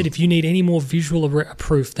contest, Sean. He said, if you need any more visual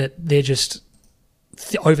proof that they're just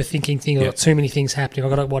overthinking things, or got too many things happening,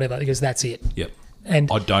 I got whatever. He goes, that's it. Yep.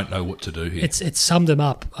 And I don't know what to do here. It's summed them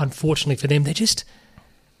up, unfortunately for them. They're just...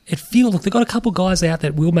 Look, they've got a couple guys out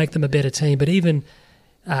that will make them a better team, but even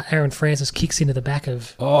Aaron Francis kicks into the back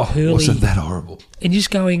of Hurley. Wasn't that horrible? And you're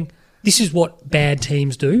just going, this is what bad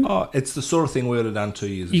teams do. Oh, it's the sort of thing we would have done 2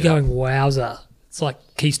 years ago. You're going, wowza. It's like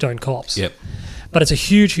Keystone Cops. Yep. But it's a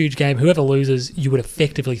huge, huge game. Whoever loses, you would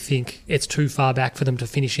effectively think it's too far back for them to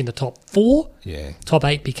finish in the top 4. Yeah. Top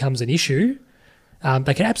 8 becomes an issue.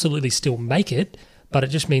 They can absolutely still make it, but it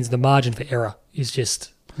just means the margin for error is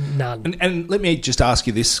just none. And let me just ask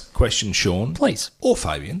you this question, Sean. Please. Or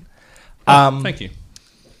Fabian. Thank you.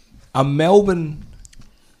 Are Melbourne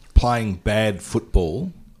playing bad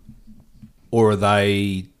football, or are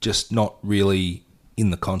they just not really in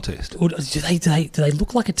the contest? Or do they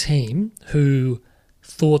look like a team who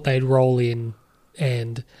thought they'd roll in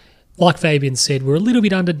and, like Fabian said, we're a little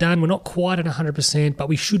bit underdone. We're not quite at 100%, but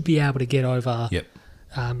we should be able to get over. Yep.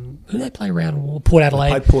 Who do they play around? Port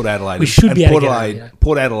Adelaide. They played Port Adelaide. We should be able Port to Adelaide, get over.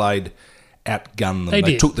 Port Adelaide outgunned them. They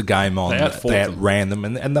did. Took the game on. They They outran them,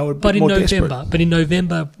 and they were a bit But in more November,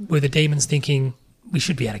 desperate. were the Demons thinking we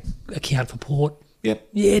should be able to account for Port? Yep.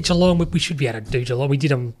 Yeah, Geelong. We should be able to do Geelong. We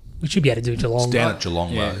did them. We should be able to do Geelong. It's down right? at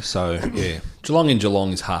Geelong, Yeah. though. So, yeah. Geelong in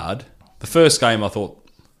Geelong is hard. The first game, I thought,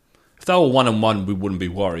 if they were 1-1, we wouldn't be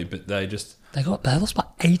worried. But they Lost by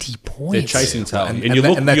 80 points. they're chasing tail, And and you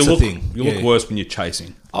look, that's you the look, thing. you look Yeah. worse when you're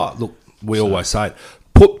chasing. Oh, look, we always say it.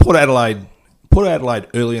 Port Adelaide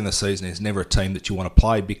early in the season is never a team that you want to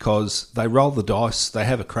play because they roll the dice, they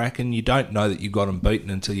have a crack, and you don't know that you've got them beaten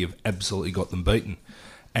until you've absolutely got them beaten.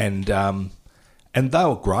 And they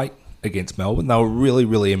were great against Melbourne. They were really,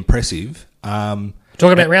 really impressive. Talking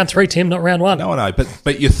about round 3, Tim, not round 1. No, I know,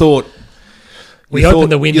 but you thought We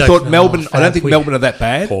opened the window. You thought for- Melbourne. oh, I don't think we- Melbourne are that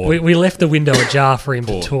bad. We left the window ajar for him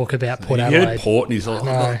to talk about Port He heard Adelaide. Port, and he's like,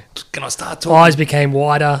 No. "Can I start talking?" Eyes became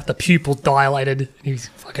wider, the pupil dilated, and he's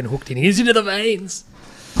fucking hooked in. He's into the veins.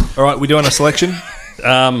 All right, we're doing a selection.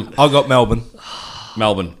 I got Melbourne.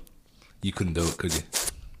 Melbourne. You couldn't do it, could you?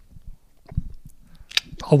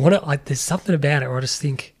 I want to. There's something about it where I just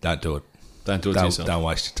think Don't do it. Don't do it to Don't, yourself. don't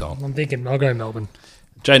waste your time. I'm thinking I'll go Melbourne.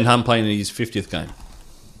 Jaden Hunt playing in his 50th game.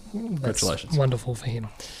 That's Congratulations. wonderful for him.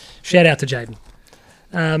 Shout out to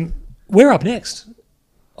Jaden. We're up next.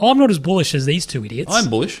 I'm not as bullish as these two idiots. I'm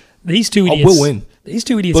bullish. These two Oh, idiots. we'll win. These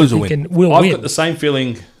two idiots Blues are will thinking we'll I've win. got the same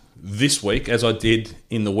feeling this week as I did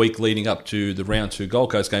in the week leading up to the round 2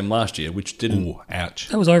 Gold Coast game last year, which didn't. Ooh, ouch.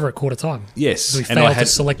 That was over at quarter time. Yes, We and failed I had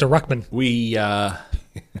to select a ruckman. we.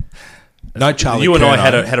 No Charlie You and I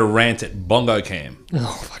Curnow. had a rant at Bongo Cam.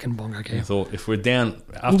 Oh, fucking bongo I game. thought if we're down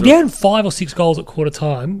We after were down 5 or 6 goals at quarter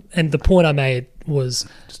time, and the point I made was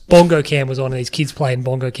Bongo Cam was on, and these kids playing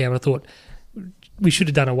Bongo Cam, and I thought we should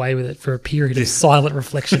have done away with it for a period of silent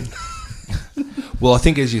reflection. Well, I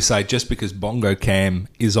think, as you say, just because Bongo Cam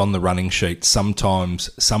is on the running sheet, sometimes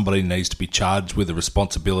somebody needs to be charged with the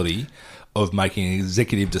responsibility of making an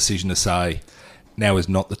executive decision to say, now is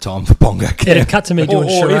not the time for Bongo Cam. It cut to me doing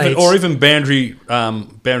charades. or even boundary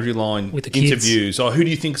line With the kids. interviews. Oh, who do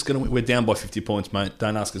you think's going to win? We're down by 50 points, mate.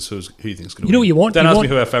 Don't ask us who you think's going to win. You know what you want? Don't You ask want-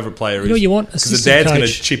 me who our favourite player is. you know what you want? Because the Assistant dad's going to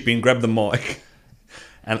coach. chip in, grab the mic,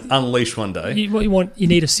 and unleash one day. What you want? You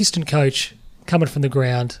need assistant coach coming from the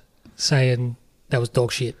ground saying that was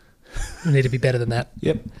dog shit. You need to be better than that.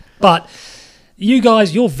 Yep. But you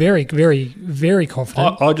guys, you're very, very, very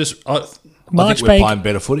confident. I I think we're Marchbank, playing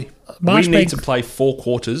better footy. we need Marchbank. to play 4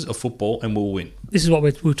 quarters of football and we'll win. This is what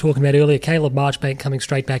we were talking about earlier. Caleb Marchbank coming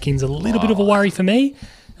straight back in is a little bit of a worry for me.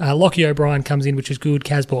 Lockie O'Brien comes in, which is good.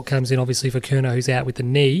 Casbolt comes in, obviously, for Curnow, who's out with the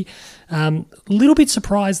knee. A little bit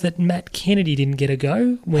surprised that Matt Kennedy didn't get a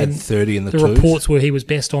go when Had 30 in the twos. reports were he was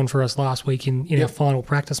best on for us last week in our final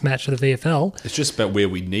practice match for the VFL. It's just about where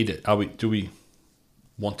we need it. Do we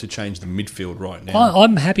want to change the midfield right now?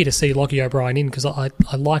 I'm happy to see Lockie O'Brien in because I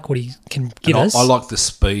like what he can give And us. I like the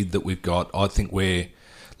speed that we've got. I think we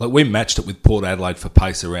matched it with Port Adelaide for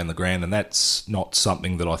pace around the ground, and that's not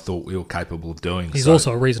something that I thought we were capable of doing. He's So,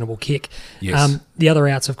 also a reasonable kick. Yes. The other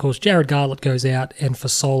outs, of course, Jared Garlett goes out, and for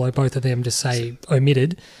Solo, both of them just say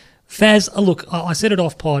omitted. Faz, look, I said it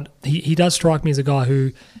off pod. He does strike me as a guy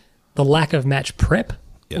who the lack of match prep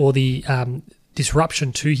Yep. or the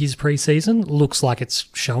disruption to his preseason looks like it's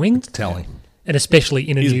showing, telling. and especially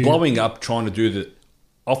in a He's new. blowing up trying to do the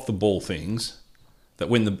off the ball things that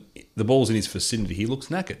when the ball's in his vicinity, he looks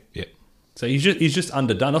knackered. Yep. So he's just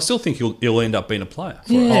underdone. I still think he'll end up being a player.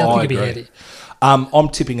 Yeah, Oh, I I think it'd be agree. handy. I'm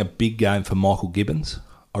tipping a big game for Michael Gibbons.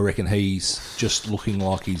 I reckon he's just looking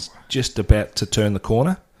like he's just about to turn the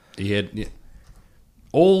corner.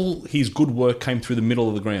 All his good work came through the middle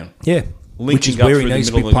of the ground. Yeah. Linking Which is up where through he the needs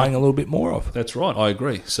to middle be of the playing a little bit more of. That's right. I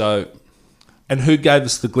agree. So And who gave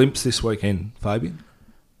us the glimpse this weekend, Fabian?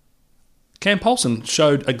 Cam Paulson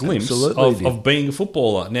showed a glimpse Absolutely he did. of being a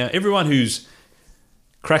footballer. Now, everyone who's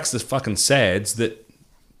cracks the fucking sads that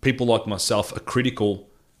people like myself are critical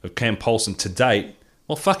of Cam Paulson to date,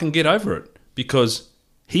 well, fucking get over it. Because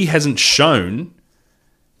he hasn't shown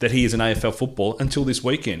that he is an AFL footballer until this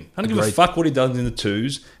weekend. I don't give a fuck what he does in the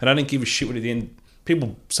twos, and I don't give a shit what he did.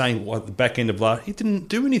 People saying at the back end of last, he didn't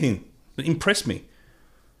do anything that impressed me.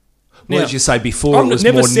 Well, Now, as you say before, it was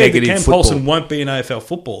never more said negative that Cam football. Paulson won't be an AFL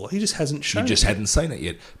footballer. He just hasn't shown. You just it. hadn't seen it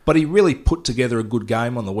yet. But he really put together a good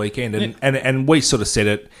game on the weekend, and we sort of said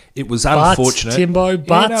it. It was unfortunate. Timbo,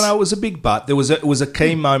 but no, it was a big but. It was a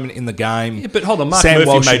key moment in the game. Yeah, but hold on, Mark Sam Murphy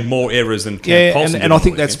Walsh- made more errors than Cam Paulson did and I on the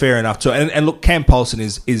think that's weekend. fair enough too. And look, Cam Paulson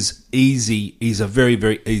is easy. He's a very,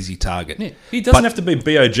 very easy target. Yeah. He doesn't have to be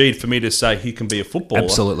BOG'd for me to say he can be a footballer.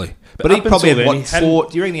 Absolutely. But But he up probably had, until then, what, he hadn't- 4...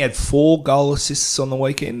 Do you reckon he had 4 goal assists on the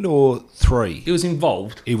weekend or 3? He was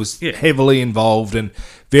involved. He was heavily involved and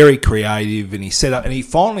very creative, and he set up, and he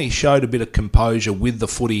finally showed a bit of composure with the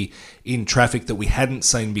footy in traffic that we hadn't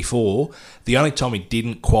seen before. The only time he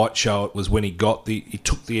didn't quite show it was when he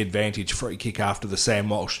took the advantage free kick after the Sam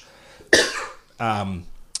Walsh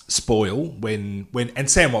spoil when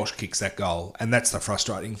Sam Walsh kicks that goal, and that's the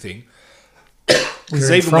frustrating thing.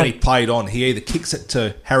 Because even when he played on, he either kicks it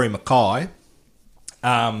to Harry Mackay,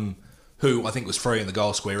 who I think was free in the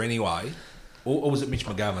goal square anyway, or was it Mitch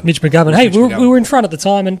McGovern? Mitch McGovern. Hey, McGovern. we were in front at the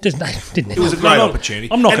time and didn't It was a great No, opportunity.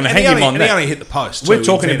 I'm not going to hang him on and that. he only hit the post. We're too,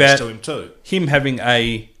 talking in fairness about to him too. him having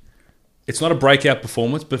it's not a breakout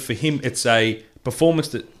performance, but for him it's a performance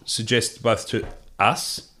that suggests both to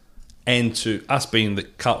us and to us being the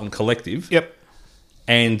Carlton collective, Yep.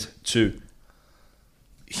 and to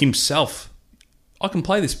himself. I can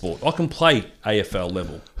play this sport. I can play AFL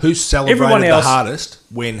level. Who celebrated Everyone the else- hardest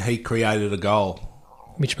when he created a goal?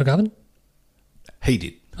 Mitch McGovern? He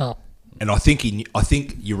did. Oh. And I think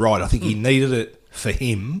you're right. I think he needed it for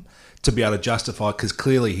him to be able to justify, because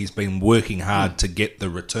clearly he's been working hard to get the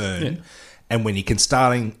return. Yeah. And when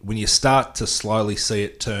you start to slowly see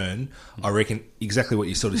it turn, I reckon exactly what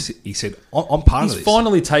you sort of he said. I'm part He's of this.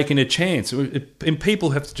 finally taken a chance, and people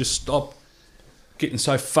have to just stop getting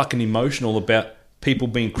so fucking emotional about people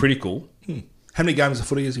being critical. How many games of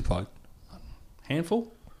footy has he played?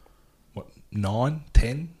 Handful? What, 9,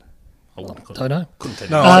 10? Don't know. Couldn't tell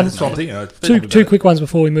you. No, Um, that's what I'm thinking. It's probably Two about quick ones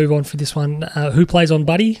before we move on for this one. Who plays on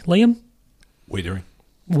Buddy? Liam? Wiedering.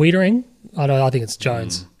 Wiedering? I think it's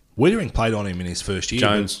Jones. Wiedering played on him in his first year.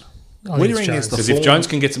 Jones. I think it's Wiedering Jones. is the Because if form- Jones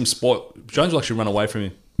can get some sport, Jones will actually run away from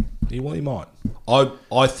him. Well, he might.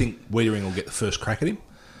 I think Wiedering will get the first crack at him.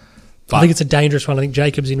 I think it's a dangerous one. I think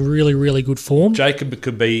Jacob's in really, really good form. Jacob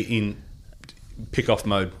could be in pick-off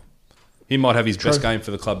mode. He might have his best game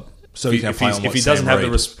for the club. So if he's gonna play on, if he Sam doesn't have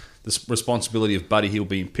Reid? the responsibility of Buddy, he'll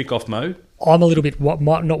be in pick-off mode. I'm a little bit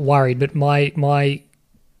not worried, but my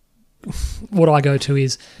what I go to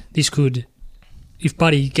is this could, if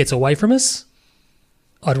Buddy gets away from us,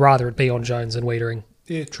 I'd rather it be on Jones than Wiedering.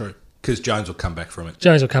 Yeah, true. Because Jones will come back from it.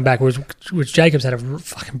 Jones will come back, whereas Jacobs had a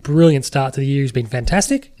fucking brilliant start to the year. He's been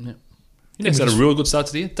fantastic. Yeah. He next had a real good start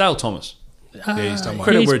to the year. Dale Thomas. He's done well.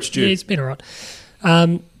 Credit where it's due. Yeah, he's been all right.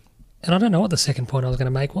 And I don't know what the second point I was going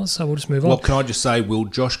to make was, so we'll just move Well, on. can I just say, will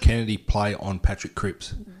Josh Kennedy play on Patrick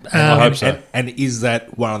Cripps? I hope so. And is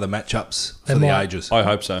that one of the matchups for They the might. ages? I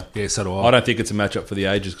hope so. Yeah, so do I don't think it's a matchup for the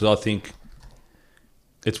ages, because I think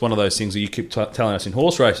it's one of those things that you keep telling us in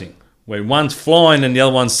horse racing, where one's flying and the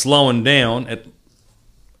other one's slowing down.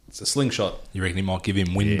 It's a slingshot. You reckon he might give him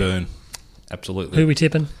windburn? Absolutely. Who are we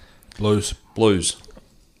tipping? Blues. Blues.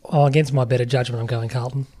 Oh, against my better judgment, I'm going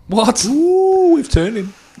Carlton. What? Ooh, we've turned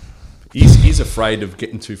him. He's afraid of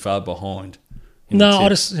getting too far behind. in the No, tip.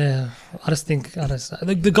 I just think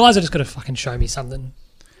the guys are just got to fucking show me something.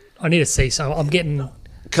 I need to see. So I'm getting.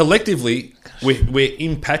 Collectively, we're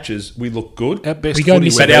in patches. We look good. Our best We go footy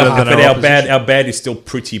missing went out, better than our opposition. our bad is still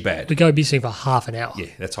pretty bad. We go missing for half an hour. Yeah,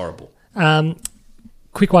 that's horrible.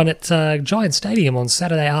 Quick one at Giant Stadium on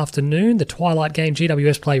Saturday afternoon. The twilight game,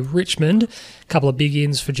 GWS play Richmond. A couple of big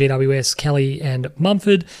ins for GWS, Kelly and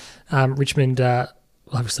Mumford. Richmond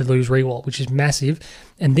obviously lose Rewalt, which is massive.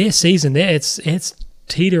 And their season, it's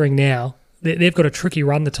teetering now. They've got a tricky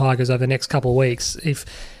run, the Tigers, over the next couple of weeks. If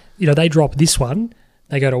they drop this one,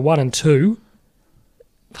 they go to 1 and 2.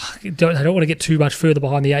 They don't want to get too much further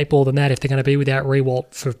behind the 8 ball than that if they're going to be without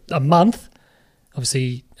Rewalt for a month.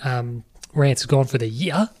 Obviously, Rance is gone for the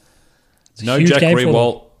year. It's a No huge Jack game for them.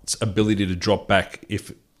 Rewalt's ability to drop back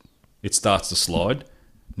if it starts to slide.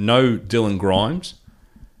 No Dylan Grimes.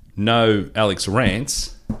 No Alex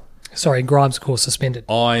Rance. Sorry, Grimes, of course, suspended.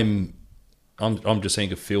 I'm just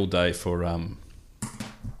seeing a field day for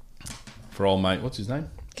old mate. What's his name?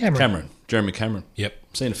 Cameron. Jeremy Cameron. Yep.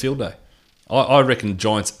 Seeing a field day. I reckon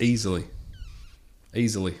Giants easily.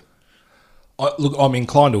 Look, I'm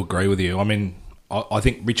inclined to agree with you. I mean, I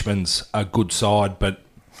think Richmond's a good side, but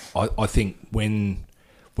I think when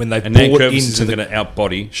when they And Dan bought Curtis into isn't the... going to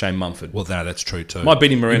outbody Shane Mumford. Well, no, that's true too. Might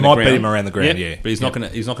beat him around He the might ground. beat him around the ground, yeah. But he's not going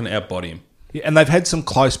to outbody him. Yeah, and they've had some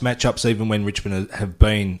close matchups even when Richmond have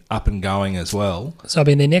been up and going as well. So, I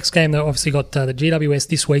mean, their next game, they obviously got the GWS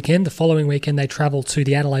this weekend. The following weekend, they travel to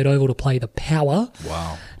the Adelaide Oval to play the Power.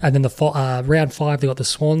 Wow. And then the round 5, they got the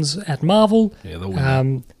Swans at Marvel. Yeah, they'll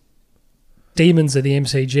win. Demons at the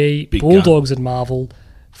MCG. Big Bulldogs at Marvel.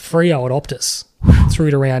 Freo at Optus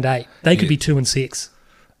through to round 8. They could be 2 and 6.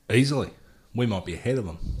 Easily. We might be ahead of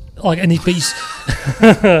them. Like, and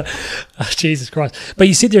oh, Jesus Christ! But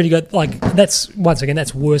you sit there and you go, like, that's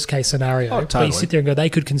worst case scenario. Oh, But totally. you sit there and go, they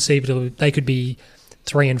could conceivably, they could be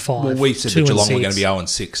 3 and 5. Well, we said 2 that and Geelong were 6. going to be 0 and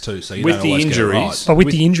 6 too, so you With don't the always get it injuries. right. But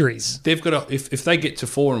with the injuries, They've got to, if they get to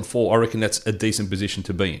 4 and 4, I reckon that's a decent position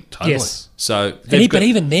to be in. Totally. yes. So, But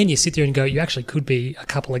even then, you sit there and go, you actually could be a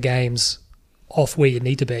couple of games off where you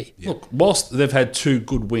need to be. look, whilst they've had 2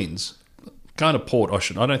 good wins, going to Port,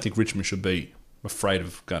 I don't think Richmond should be afraid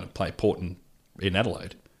of going to play Port in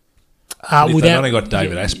Adelaide. If they've only got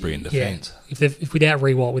David Asprey in defence. Yeah. If without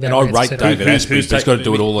Rewalt, without And I Rance, rate et cetera. David Asprey, but he's got to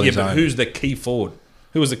do it all on his but own. who's the key forward?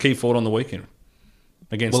 Who was the key forward on the weekend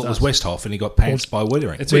against Well, it was us? Westhoff, and he got pantsed by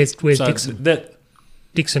Wittering. It's Where's so Dixon? That,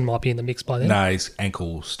 Dixon might be in the mix by then. No, his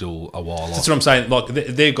ankle's still a while off. that's what I'm saying. Like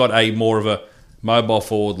they've got a more of a mobile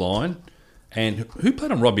forward line. And who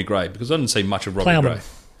played on Robbie Gray? Because I didn't see much of Robbie Plowman.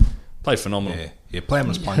 Gray. Played phenomenal. Yeah,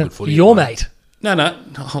 Plowman's playing good footy. Your mate. No,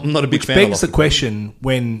 I'm not a big Which fan begs of the question,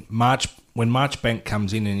 when Marchbank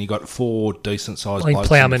comes in and you got 4 decent-sized I think blokes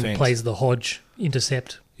in Plowman defence. plays the Hodge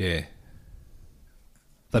intercept. Yeah.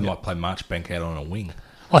 They might play Marchbank out on a wing.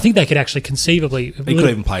 I think they could actually conceivably. He could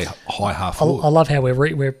even play high half I forward. love how we're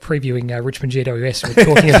previewing Richmond GWS. We're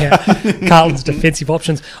talking about Carlton's defensive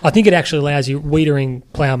options. I think it actually allows you, Wiedering,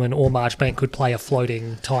 Plowman or Marchbank could play a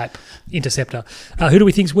floating type interceptor. Who do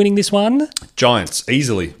we think's winning this one? Giants,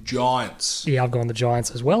 easily. Giants. Yeah, I've gone the Giants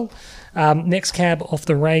as well. Next cab off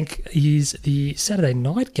the rank is the Saturday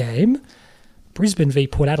night game. Brisbane v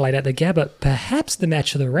Port Adelaide at the Gabba. Perhaps the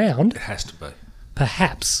match of the round. It has to be.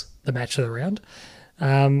 Perhaps the match of the round.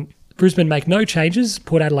 Brisbane make no changes.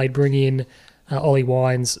 Port Adelaide bring in Ollie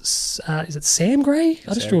Wines. Is it Sam Gray?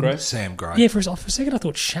 Sam Gray. Yeah, for a second I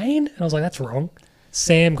thought Shane, and I was like, that's wrong.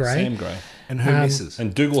 Sam Gray. Sam Gray. And who misses?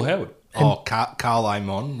 And Dougal Howard. Carl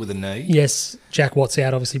Amon with a knee. Yes, Jack Watts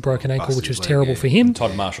out, obviously broken ankle, Busted which was leg, terrible yeah. for him.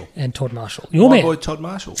 Todd Marshall. And Todd Marshall. Your My man. boy Todd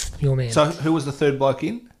Marshall. Your man. So who was the third bloke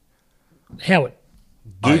in? Howard.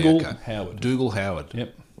 Dougal okay. Howard. Dougal Howard.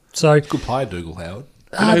 Yep. So Good player, Dougal Howard.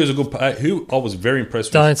 You know who's a good player? Who I was very impressed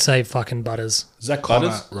with? don't say fucking Butters. Zach Connor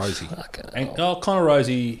Butters. Rosie. And, Connor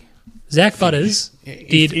Rosie. Zach Butters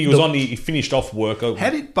He did. was on. He finished off work. How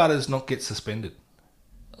did Butters not get suspended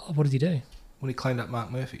What did he do? when he cleaned up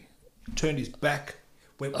Mark Murphy? Turned his back.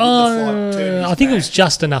 Went with the flight, turned his I think it back, was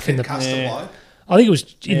just enough in the. cussed him Yeah. like. I think it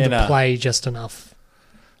was in Yeah, the nah. play just enough.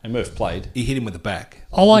 And Murph played. He hit him with the back.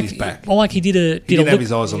 I like. with his back. I like he did a. He Did didn't a have look,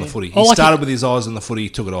 his eyes on the footy. I He like started with his eyes on the footy. He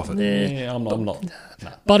took it off it. Yeah, I'm not.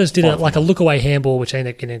 No. Butters did Fine like a look away handball, which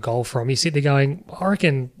ended up getting a goal from. You sit there going, I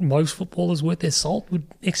reckon most footballers worth their salt would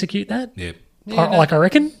execute that. Yeah. I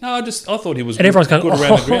reckon. No, I thought he was And everyone's going, good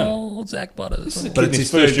around the ground. oh, Zach Butters. But it's his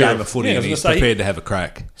first game of footy, Yeah, I and was he's gonna say, prepared to have a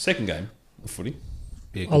crack. Second game of footy.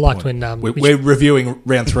 Yeah, I good liked point. when we're reviewing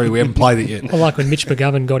round 3. We haven't played it yet. I like when Mitch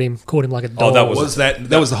McGovern caught him like a dog. that was- Was that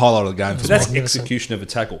was the highlight of the game for That's me. magnificent. execution of a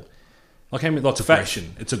tackle. Like how many lots of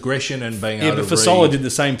Aggression. It's aggression and being Yeah, able but to Fasola read. did the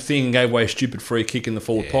same thing and gave away a stupid free kick in the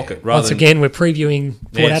forward pocket. Rather Once than again, we're previewing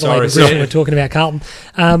Port Yeah, Adelaide sorry, and Brisbane. sorry. We're talking about Carlton.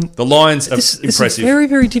 the Lions are This is impressive. a very,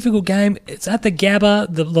 very difficult game. It's at the Gabba.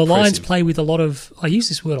 The Lions Impressive. play with a lot of, I use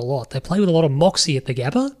this word a lot, they play with a lot of moxie at the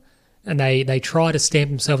Gabba, and they try to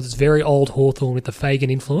stamp themselves as very old Hawthorn with the Fagan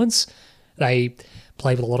influence. They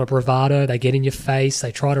play with a lot of bravado. They get in your face.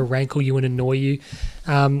 They try to rankle you and annoy you.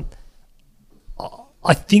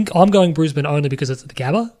 I think I'm going Brisbane only because it's at the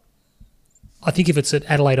Gabba. I think if it's at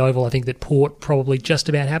Adelaide Oval, I think that Port probably just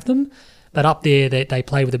about have them. But up there, they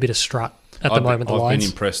play with a bit of strut at the moment, the I've Lions.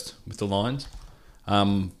 been impressed with the Lions.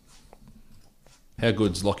 How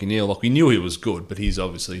good's Lockie Neal? Like we knew he was good, but he's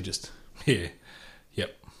obviously just Yeah.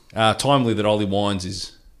 Yep. timely that Ollie Wines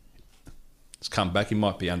has come back. He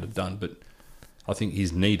might be underdone, but I think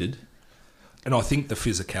he's needed. And I think the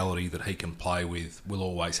physicality that he can play with will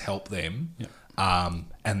always help them. Yep.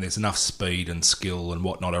 And there's enough speed and skill and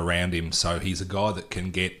whatnot around him, so he's a guy that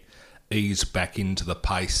can get eased back into the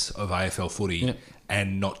pace of AFL footy Yep.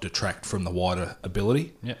 and not detract from the wider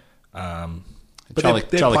ability. Yeah. But Charlie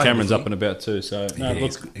they're playing Cameron's with up and about too. So no, Yeah, it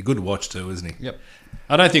looks he's good to watch too, isn't he? Yep.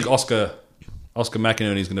 I don't think Oscar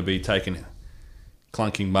McInerney's going to be taking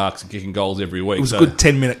clunking marks and kicking goals every week. It was so, a good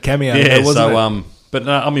 10-minute cameo. yeah. though, wasn't So it? But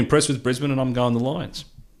I'm impressed with Brisbane, and I'm going the Lions.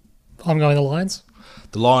 I'm going the Lions.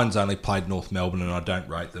 The Lions only played North Melbourne, and I don't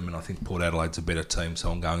rate them, and I think Port Adelaide's a better team,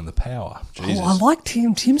 so I'm going the Power. Jesus. Oh, I like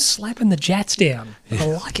Tim. Tim's slapping the Jats down. I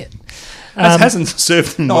like it. That hasn't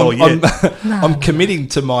served him well yet. I'm committing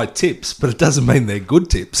to my tips, but it doesn't mean they're good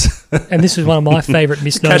tips. And this is one of my favourite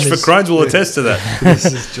misnomers. Catch for Crones will attest to that. This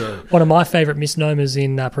is true. One of my favourite misnomers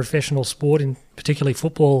in professional sport, in particularly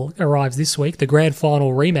football, arrives this week. The grand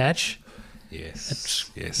final rematch.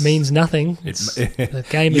 Yes. Means nothing. The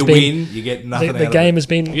game you has been, win, you get nothing. The game has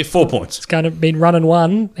been. You get 4 points. It's kind of been run and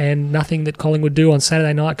won, and nothing that Collingwood do on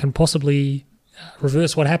Saturday night can possibly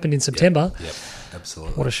reverse what happened in September. Yep,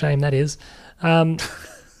 absolutely. What a shame that is.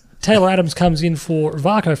 Taylor Adams comes in for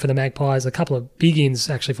Varco for the Magpies. A couple of big ins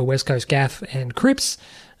actually for West Coast Gaff and Cripps,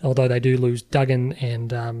 although they do lose Duggan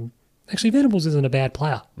and actually Venables isn't a bad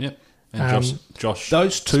player. Yep. And Josh.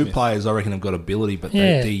 Those two Smith. players, I reckon, have got ability, but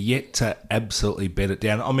Yeah. they're yet to absolutely bed it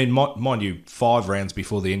down. I mean, mind you, 5 rounds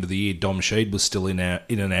before the end of the year, Dom Sheed was still in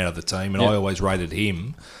and out of the team, and Yep. I always rated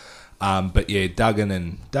him. But yeah, Duggan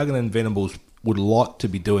and Venables would like to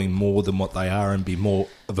be doing more than what they are and be more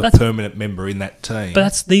of a permanent member in that team.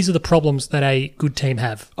 But these are the problems that a good team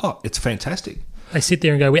have. Oh, it's fantastic. They sit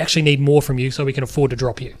there and go, we actually need more from you so we can afford to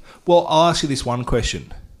drop you. Well, I'll ask you this one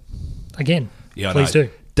question. Again, Yeah, please I know.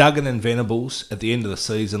 do. Duggan and Venables, at the end of the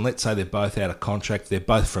season, let's say they're both out of contract, they're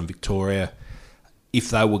both from Victoria. If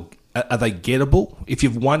they were, are they gettable? If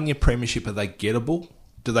you've won your premiership, are they gettable?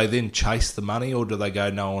 Do they then chase the money, or do they go,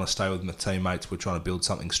 no, I want to stay with my teammates, we're trying to build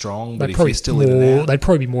something strong? But if you're still in and out... They'd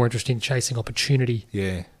probably be more interested in chasing opportunity,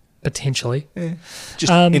 Yeah. potentially. Yeah.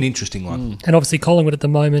 Just an interesting one. And obviously Collingwood at the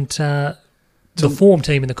moment, the form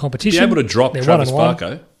team in the competition. Be able to drop They're Travis 1-1.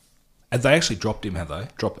 Varco. Have they actually dropped him, have they?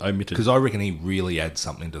 Omitted. Because I reckon he really adds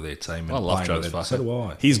something to their team. And I love playing Travis with them. Varco. So do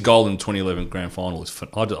I. His goal in 2011 grand final is...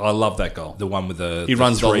 I love that goal. The one with the... He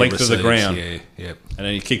runs the 3 length of the receives, ground. Yeah. And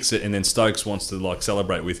then he kicks it, and then Stokes wants to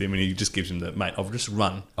celebrate with him, and he just gives him the mate. I've just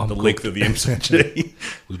run I'm the good. length of the MCG. It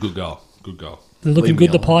was a good goal. Good goal. They're looking Leave me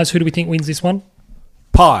good, the alone. Pies. Who do we think wins this one?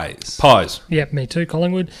 Pies. Yep, me too,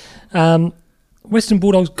 Collingwood. Western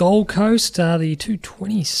Bulldogs Gold Coast, the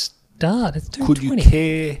 2:20 start. It's 2:20. Could you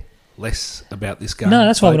care less about this game? No,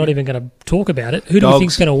 that's why we're Fabian? not even going to talk about it. Who do we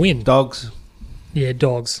think's going to win? Dogs. Yeah,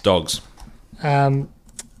 Dogs. Dogs.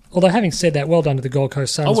 Although having said that, well done to the Gold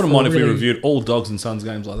Coast Suns. I wouldn't for mind if we really- reviewed all Dogs and Suns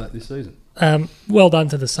games like that this season. Well done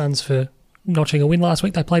to the Suns for notching a win last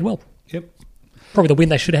week. They played well. Yep. Probably the win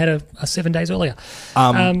they should have had a 7 days earlier.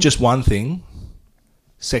 Just one thing.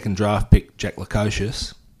 Second draft pick, Jack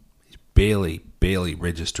Lukosius, he's barely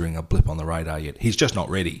registering a blip on the radar yet. He's just not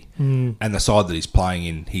ready. And the side that he's playing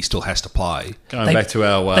in, he still has to play. Going back to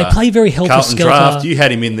our they play very Carlton helter-skelter. draft, you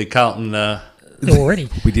had him in the Carlton... Already.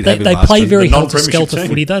 We did they, have him they last play year. very The non-premiership helter-skelter team.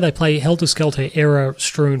 footy, though. They play helter-skelter,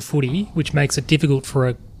 error-strewn footy, which makes it difficult for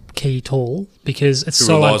a key tall because it's Who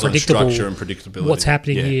so relies on unpredictable structure and predictability. what's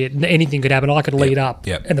happening Yeah. here. Anything could happen. I could lead up,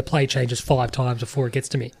 Yep. and the play changes 5 times before it gets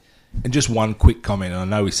to me. And just one quick comment, and I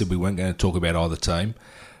know we said we weren't going to talk about either team.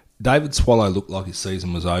 David Swallow looked like his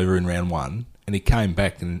season was over in round 1, and he came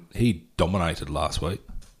back and he dominated last week.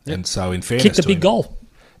 And so, in fairness Kicked a to big him, goal.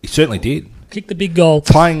 he certainly did. Kicked the big goal.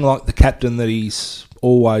 Playing like the captain that he's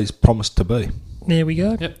always promised to be. There we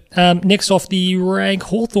go. Yep. Next off the rank,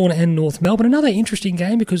 Hawthorn and North Melbourne. Another interesting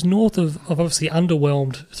game because North have obviously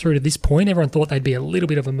underwhelmed through to this point. Everyone thought they'd be a little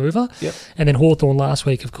bit of a mover. Yep. And then Hawthorn last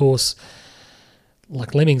week, of course,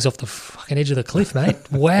 like lemmings off the fucking edge of the cliff, mate.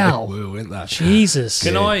 Wow. We went that. Jesus.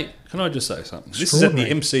 Can I just say something? This is at the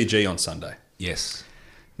MCG on Sunday. Yes.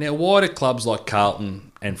 Now, why do clubs like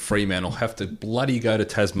Carlton and Fremantle have to bloody go to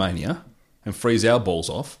Tasmania and freeze our balls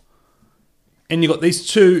off? And you've got these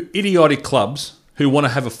two idiotic clubs who want to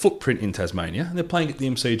have a footprint in Tasmania, and they're playing at the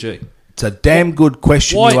MCG. It's a damn good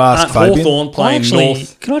question Why you asked, aren't Fabian. Hawthorn playing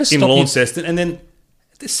North can I just in stop you? Launceston, and then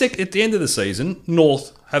at the end of the season,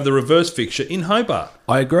 North have the reverse fixture in Hobart?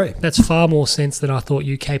 I agree. That's far more sense than I thought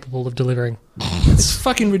you capable of delivering. It's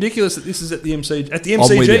fucking ridiculous that this is at the MCG. At the I'm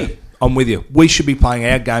with MCG. you. I'm with you. We should be playing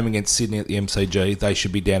our game against Sydney at the MCG. They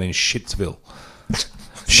should be down in Shitsville.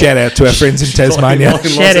 Shout out to our friends in Tasmania. Like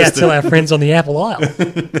in Shout out Launceston. to our friends on the Apple Isle.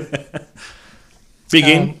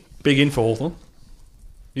 Big in for Hawthorn.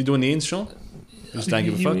 You doing the ins, Sean? Just don't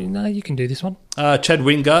give a fuck. No, you can do this one. Chad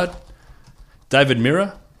Wingard, David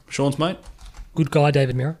Mirror, Sean's mate, Good guy,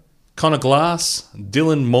 David Mirror. Connor Glass,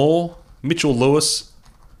 Dylan Moore, Mitchell Lewis,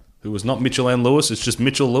 who was not Mitchell and Lewis, it's just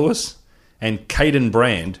Mitchell Lewis, and Caden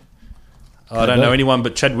Brand. I don't know anyone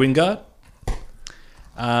but Chad Wingard.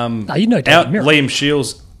 No, you know David Out Mirror. Liam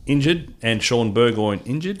Shields injured and Sean Burgoyne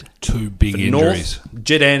injured. Two big For injuries. North,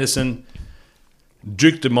 Jed Anderson,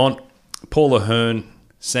 Duke Dumont, Paul Ahern,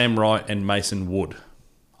 Sam Wright, and Mason Wood.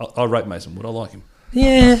 I rate Mason Wood. I like him.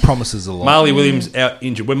 Yeah. Promises a lot. Marley Williams out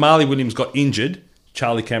injured. When Marley Williams got injured,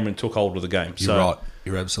 Charlie Cameron took hold of the game. You're right.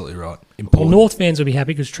 You're absolutely right. Well, Important. North fans will be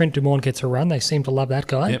happy because Trent Dumont gets a run. They seem to love that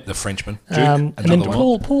guy. Yep, the Frenchman. Duke, And then another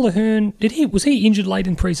one. Paul Ahern, was he injured late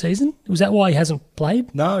in pre-season? Was that why he hasn't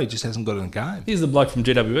played? No, he just hasn't got in a game. He's the bloke from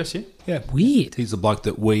GWS, yeah? Yeah. Weird. He's the bloke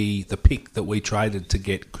the pick that we traded to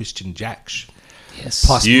get Christian Jacksch. Yes.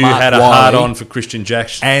 Plus You Mark had a Wiley, hard on for Christian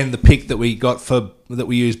Jackson. and the pick that we got that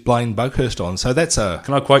we used Blaine Boakhurst on. So that's a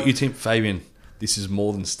Can I quote you, Tim? Fabian, this is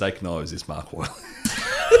more than steak knives, this Mark Wiley.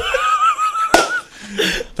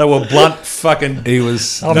 They were blunt fucking... he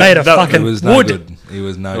was I made a that- fucking he was no wood. good. He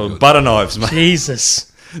was they no were good. butter knives, mate.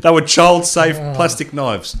 Jesus. They were child-safe plastic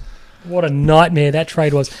knives. What a nightmare that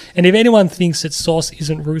trade was. And if anyone thinks that Sauce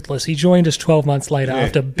isn't ruthless, he joined us 12 months later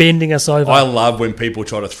after bending us over. I love when people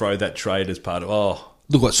try to throw that trade as part of... Oh,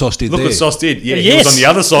 Look what Sauce did look there. what Sauce did. Yeah, he Yes. was on the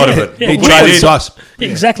other side of it. Yeah. He Look traded what he Sauce.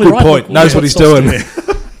 Exactly Good right. point. Look Knows what he's doing.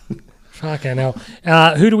 Fucking hell.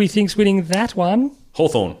 Who do we think's winning that one?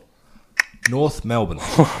 Hawthorn. North Melbourne.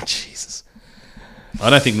 Oh, Jesus. I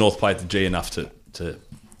don't think North played the G enough to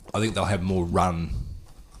I think they'll have more run.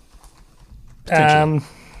 I'm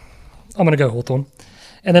going to go Hawthorn.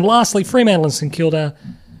 And then lastly, Fremantle and St Kilda.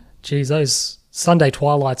 Geez, those Sunday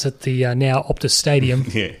twilights at the now Optus Stadium.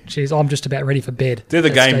 Yeah. Geez, I'm just about ready for bed. They're the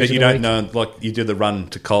That game stage that of you the don't week. know. Like you do the run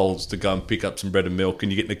to Coles to go and pick up some bread and milk,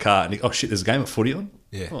 and you get in the car and oh shit, there's a game of footy on.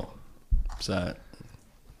 Yeah. Oh. So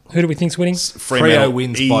Who do we think's winning? Fremantle Freo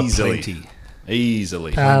wins easily, by plenty.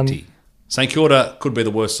 easily. Plenty. St Kilda could be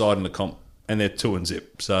the worst side in the comp, and they're 2-0.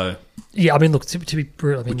 So Yeah, I mean, look, to be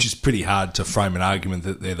brutal, I mean, Which is pretty hard to frame an argument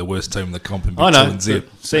that they're the worst team in the comp and be I know. 2-0.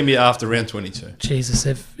 but See me after round 22. Jesus,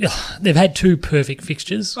 they've had two perfect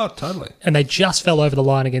fixtures, Oh, totally. and they just fell over the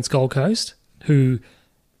line against Gold Coast, who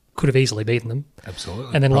could have easily beaten them.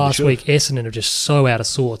 Absolutely. And then Probably last should. week, Essendon are just so out of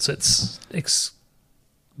sorts. It's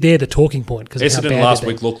they're the talking point because Essendon last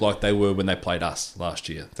week looked like they were when they played us last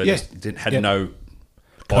year. They Yeah. just had Yeah. no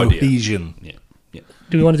idea. Cohesion. Yeah. Yeah.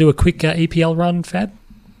 Do we want to do a quick EPL run, Fab?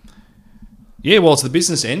 Yeah, well, it's the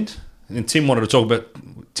business end. And Tim wanted to talk about...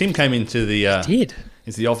 Tim came into the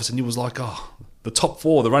into the office and he was like, oh, the top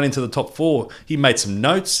four, the run into the top four. He made some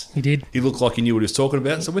notes. He did. He looked like he knew what he was talking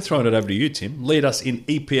about. So we're throwing it over to you, Tim. Lead us in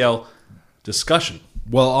EPL discussion.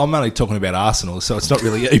 Well, I'm only talking about Arsenal, so it's not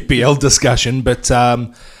really EPL discussion, but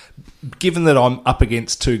given that I'm up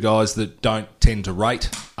against two guys that don't tend to rate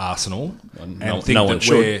Arsenal no one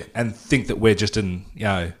should. think that we're just an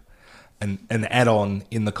add-on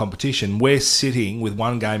in the competition, we're sitting with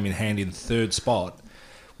one game in hand in third spot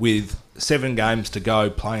with 7 games to go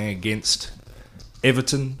playing against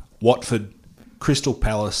Everton, Watford, Crystal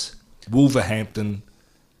Palace, Wolverhampton,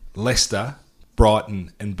 Leicester,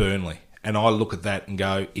 Brighton and Burnley. And I look at that and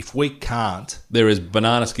go, if we can't... There is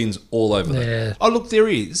banana skins all over there. Yeah. Oh, look, there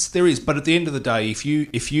is. But at the end of the day, if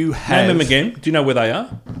you have... Name them again. Do you know where they are?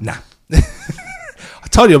 Nah. I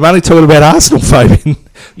told you, I'm only talking about Arsenal, Fabian.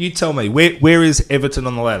 You tell me, where is Everton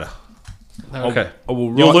on the ladder? Okay. I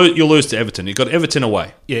will You'll lose to Everton. You've got Everton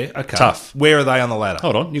away. Yeah, okay. Tough. Where are they on the ladder?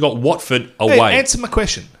 Hold on. You've got Watford Hey, away. answer my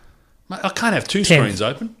question. Mate, I can't have two Tenth. screens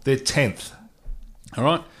open. They're 10th. All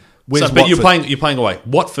right. Where's But you're Watford? playing away.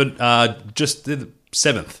 Watford just they're the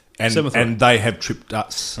 7th. And 7th and they have tripped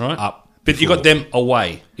us all right. up. But you got them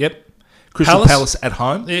away. Yep. Crystal Palace at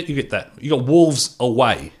home. Yeah, you get that. You got Wolves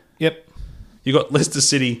away. Yep. You got Leicester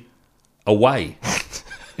City away.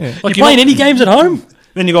 Yeah. Like You playing any games at home?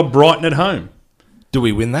 Then you got Brighton at home. Do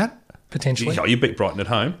we win that? Potentially. You beat Brighton at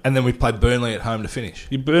home. And then we play Burnley at home to finish.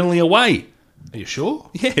 You Burnley away. Are you sure?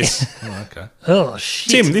 Yes. Oh, okay. Oh,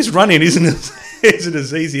 shit. Tim, this run-in isn't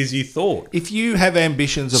as easy as you thought. If you have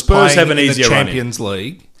ambitions of Spurs playing have an in the easier run-in. Champions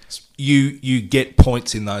League, you get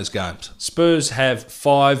points in those games. Spurs have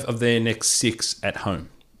 5 of their next 6 at home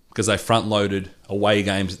because they front-loaded away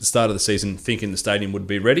games at the start of the season thinking the stadium would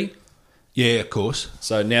be ready. Yeah, of course.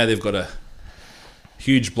 So now they've got a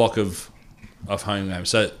huge block of home games.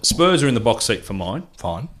 So Spurs are in the box seat for mine.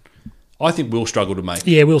 Fine. I think we'll struggle to make it.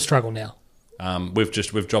 Yeah, we'll struggle now.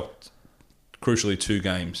 We've dropped crucially 2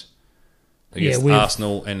 games Yeah, against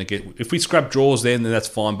Arsenal, and again, if we scrap draws then that's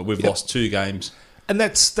fine. But we've lost 2 games. And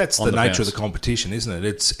that's the the nature of bounce. the competition, isn't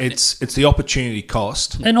it? It's the opportunity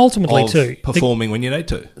cost And ultimately, of too, performing when you need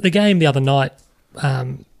to. the game the other night,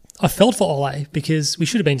 I felt for Ole because we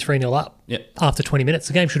should have been 3-0 up Yep. after 20 minutes.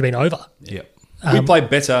 The game should have been over. Yeah. We played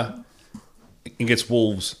better against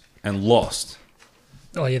Wolves and lost.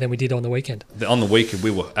 Oh, yeah, than we did on the weekend. On the weekend,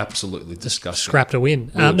 we were absolutely disgusting. Scrapped a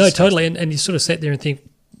win. We were No, disgusting. totally. And you sort of sit there and think,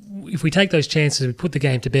 if we take those chances, we put the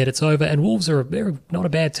game to bed, it's over. And Wolves they're not a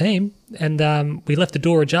bad team. And we left the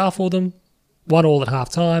door ajar for them, 1-1 at half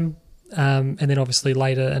time. And then obviously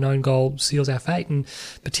later an own goal seals our fate and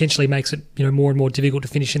potentially makes it more and more difficult to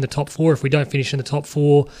finish in the top 4. If we don't finish in the top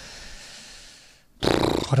 4,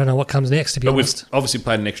 I don't know what comes next, to be honest. We've obviously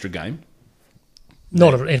played an extra game.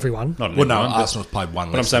 Not everyone. Not well, no, everyone, Arsenal's played one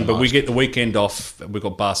less. But I'm saying, than we most. get the weekend off. We've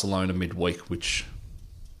got Barcelona midweek, which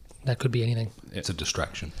That could be anything. It's a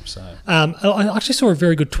distraction. so I actually saw a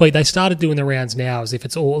very good tweet. They started doing the rounds now as if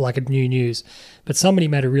it's all like a new news. But somebody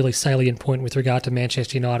made a really salient point with regard to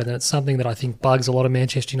Manchester United, and it's something that I think bugs a lot of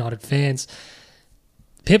Manchester United fans.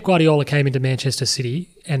 Pep Guardiola came into Manchester City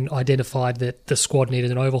and identified that the squad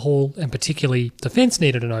needed an overhaul, and particularly defence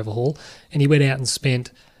needed an overhaul, and he went out and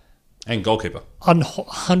spent and goalkeeper.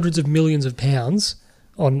 hundreds of millions of pounds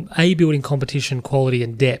on building competition, quality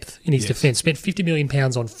and depth in his defence. Spent £50 million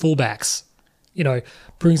on fullbacks.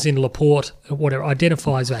 Brings in Laporte, whatever,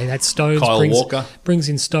 identifies that Stones. Kyle Walker. Brings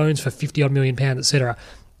in Stones for £50 odd million, etc.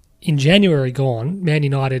 In January gone, Man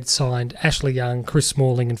United signed Ashley Young, Chris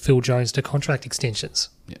Smalling and Phil Jones to contract extensions.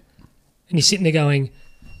 Yeah. And you're sitting there going,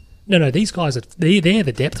 no, these guys they're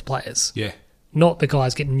the depth players, Yeah. not the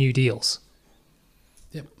guys getting new deals.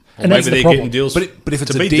 Yep. Or And maybe that's the they're problem. getting deals. But if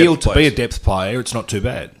it's to a be deal depth to be a players. depth player, it's not too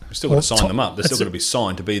bad. We've still got to sign Well, them up. They're still that's got to be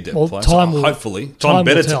signed to be a depth Well, player. time So will- hopefully, time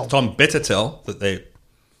will tell. Time better tell that they.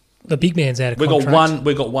 The big man's out of We contract.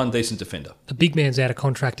 got one decent defender. The big man's out of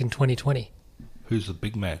contract in 2020. Who's the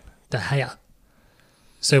big man? De Gea.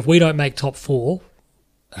 So if we don't make top 4,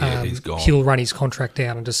 Yeah, he's gone. he'll run his contract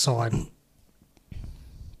down and just sign.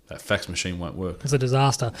 That fax machine won't work. It's a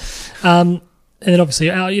disaster. And then obviously,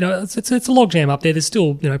 it's a logjam up there. There's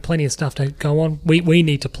still plenty of stuff to go on. We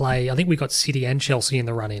need to play. I think we got City and Chelsea in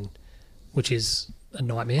the run in, which is a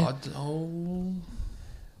nightmare.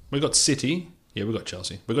 We got City. Yeah, we got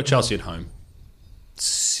Chelsea. We got Chelsea at home.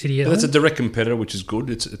 City. But that's a direct competitor, which is good.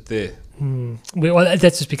 It's there. Well, that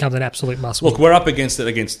just becomes an absolute must. Look, we're up against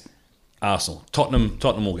Arsenal.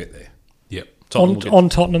 Tottenham will get there. Yep. Tottenham will get On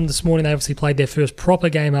Tottenham this morning, they obviously played their first proper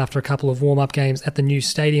game after a couple of warm-up games at the new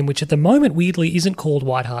stadium, which at the moment, weirdly, isn't called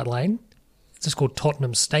White Hart Lane. It's just called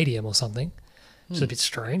Tottenham Stadium or something, which is a bit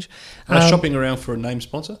strange. Are they shopping around for a name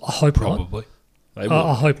sponsor? I hope Probably. They will.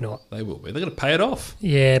 I hope not. They will be. They're going to pay it off.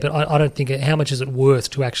 Yeah, but I don't think how much is it worth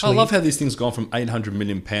to actually... I love how these things gone from £800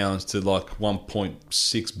 million to like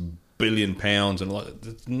 £1.6 billion, and like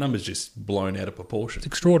the numbers just blown out of proportion. It's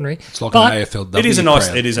extraordinary. It's like But- an AFLW. It is a nice.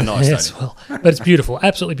 crowd. It is a nice Yes, stadium. well, but it's beautiful,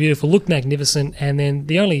 absolutely beautiful, look magnificent, and then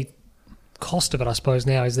the only cost of it, I suppose,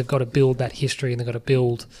 now is they've got to build that history, and they've got to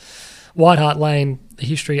build White Hart Lane, the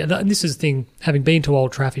history. And this is the thing, having been to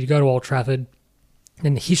Old Trafford, you go to Old Trafford,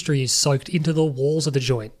 and the history is soaked into the walls of the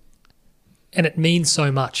joint, and it means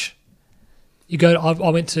so much. You go. I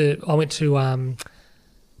went to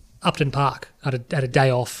Upton Park. I had a day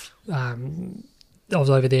off. I was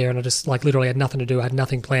over there, and I just literally had nothing to do. I had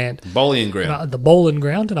nothing planned. Bowling ground. The bowling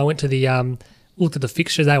ground, and I went to the looked at the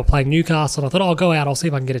fixtures. They were playing Newcastle, and I thought, I'll go out. I'll see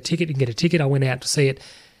if I can get a ticket. I went out to see it,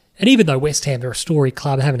 and even though West Ham, they're a storied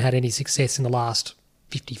club, haven't had any success in the last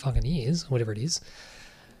 50 fucking years, whatever it is.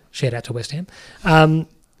 Shout out to West Ham.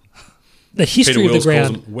 The history Peter of the Wills calls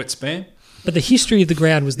ground, them wet spam. but the history of the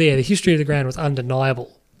ground was there. The history of the ground was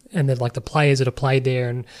undeniable, and then the players that have played there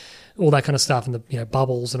and all that kind of stuff, and the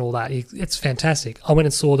bubbles and all that. It's fantastic. I went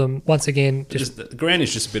and saw them once again. Just The ground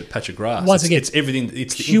is just a bit of patch of grass. Once again, it's everything.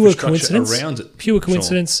 It's the pure infrastructure coincidence. around it. Pure Sean.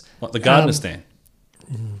 coincidence. Like the gardener stand.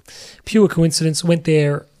 Pure coincidence. Went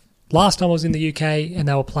there last time I was in the UK, and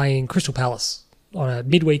they were playing Crystal Palace on a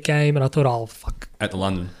midweek game, and I thought, oh fuck, At the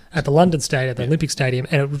London. at the London Stadium, at the Olympic Stadium,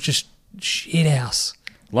 and it was just shit house.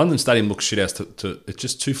 London Stadium looks shit house it's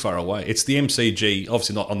just too far away. It's the MCG,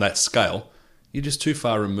 obviously not on that scale. You're just too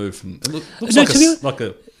far removed from it. Looks No, like, to be- like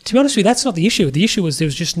a To be honest with you, that's not the issue. The issue was there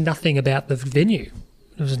was just nothing about the venue.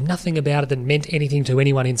 There was nothing about it that meant anything to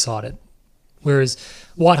anyone inside it. Whereas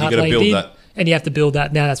White Hart gotta Lane build did, that. and you have to build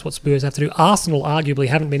that. Now that's what Spurs have to do. Arsenal arguably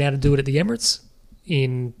haven't been able to do it at the Emirates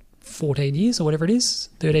in 14 years or whatever it is,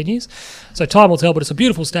 13 years. So time will tell, but it's a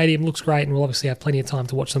beautiful stadium, looks great, and we'll obviously have plenty of time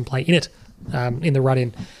to watch them play in it in the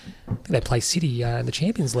run-in. I think they play City in the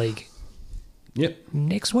Champions League Yep.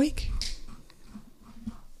 next week.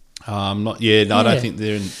 Not yeah, no, I Yeah. don't think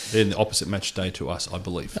they're in the opposite match day to us, I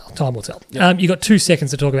believe. Time will tell. You got 2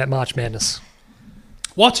 seconds to talk about March Madness.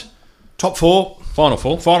 What? Top 4. Final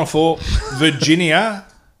four. Final 4. Virginia,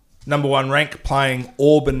 number 1 rank, playing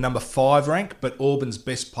Auburn, number 5 rank. But Auburn's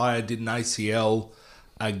best player did an ACL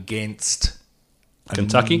against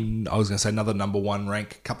Kentucky. I was going to say another number 1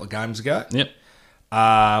 rank a couple of games ago. Yep.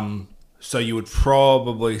 So you would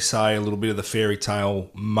probably say a little bit of the fairy tale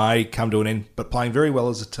may come to an end, but playing very well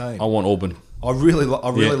as a team. I want Auburn. I really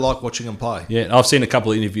like watching them play. Yeah, I've seen a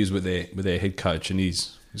couple of interviews with their head coach, and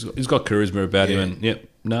he's got charisma about him.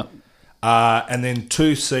 And And then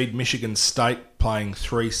 2 seed Michigan State playing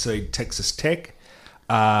 3 seed Texas Tech.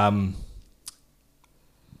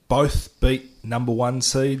 Both beat number 1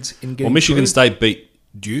 seeds in getting. Well, Michigan through. State beat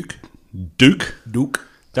Duke.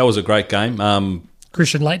 That was a great game.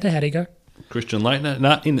 Christian Leitner, how'd he go? Christian Leitner.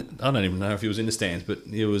 I don't even know if he was in the stands, but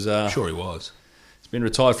he was. Sure, he was. He's been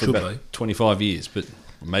retired for Should about be. 25 years, but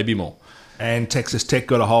maybe more. And Texas Tech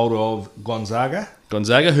got a hold of Gonzaga.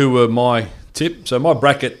 Gonzaga, who were my tip. So my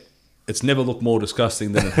bracket, it's never looked more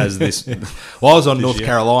disgusting than it has this. Well, I was on North year.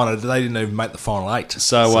 Carolina. They didn't even make the final 8.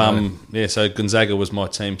 So Gonzaga was my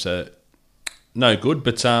team. So no good.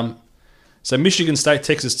 But so Michigan State,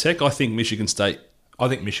 Texas Tech. I think Michigan State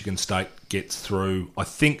gets through. I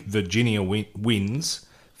think Virginia wins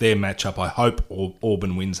their matchup. I hope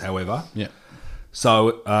Auburn wins, however. Yeah.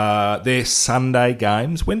 So they're Sunday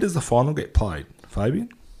games. When does the final get played, Fabian?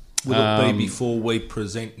 Will it be before we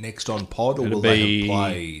present next on pod, or will they have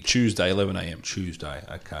played? Tuesday, 11 a.m. Tuesday,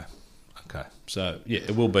 okay. So, yeah,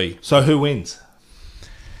 it will be. So who wins?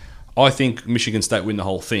 I think Michigan State win the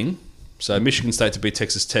whole thing. So Michigan State to beat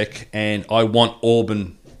Texas Tech, and I want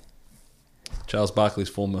Auburn, Charles Barkley's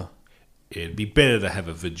former. Yeah, it'd be better to have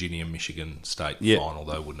a Virginia-Michigan State final,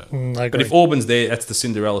 though, wouldn't it? I agree. But if Auburn's there, that's the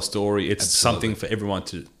Cinderella story. It's something for everyone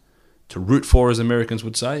to root for, as Americans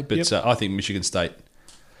would say. But I think Michigan State...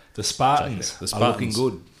 The Spartans are looking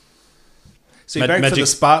good. So you barrack for the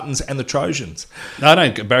Spartans and the Trojans. No, I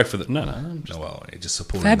don't barrack for the... No. I'm just, you're just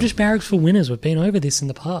supporting Fab them. just barracks for winners. We've been over this in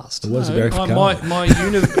the past. It was a barrack for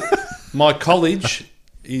my college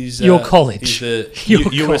is... Your college? Is the Your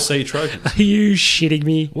USC Trojans. Are you shitting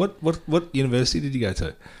me? What university did you go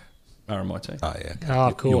to? RMIT. Oh, yeah. Okay. Oh,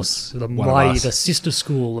 of course. The one of mighty, us. the sister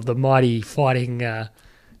school of the mighty fighting...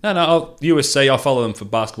 No, USC, I follow them for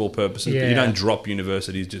basketball purposes. Yeah. But you don't drop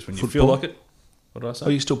universities just when you feel Football? like it. What did I say? Oh,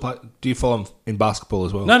 you still play? Do you follow them in basketball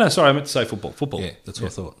as well? No, sorry, I meant to say football. Football. Yeah, that's what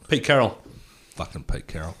I thought. Pete Carroll. Fucking Pete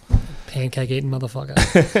Carroll. pancake eating motherfucker.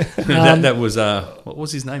 That was, what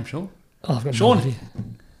was his name, Sean? Oh, I've got Sean. no idea.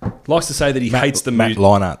 Likes to say that he hates the Matt music.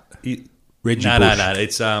 Leinart. Reggie No, Bush. no.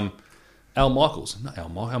 It's Al Michaels. Not Al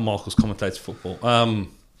Michaels. Al Michaels commentates football.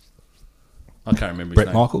 I can't remember his Brett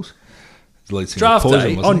name. Michaels? The lead singer Draft of Poison,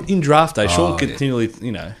 day. wasn't he? In draft day. Sean yeah. continually,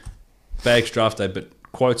 bags draft day, but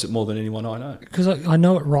quotes it more than anyone I know. Because I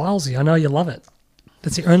know it riles you. I know you love it.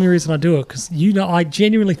 That's the only reason I do it. Because I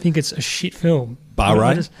genuinely think it's a shit film.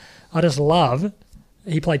 Bahrain? I just love.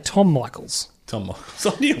 He played Tom Michaels. Tom Michaels.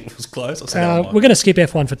 I knew it was close. I said We're going to skip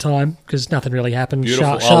F1 for time because nothing really happened.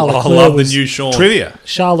 Beautiful. Charles I Leclerc love the was, new Sean. Trivia.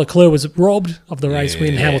 Charles Leclerc was robbed of the race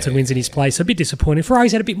win. Yeah. Hamilton wins in his place. So a bit disappointing.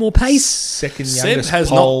 Ferrari's had a bit more pace. Second Seb youngest has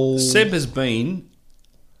pole. not. Seb has been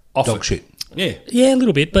off Dog it. shit. Yeah. Yeah, a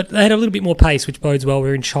little bit, but they had a little bit more pace, which bodes well.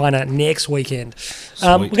 We're in China next weekend.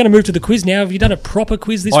 We're going to move to the quiz now. Have you done a proper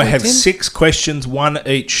quiz this week, I have Tim? 6 questions, 1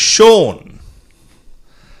 each. Sean.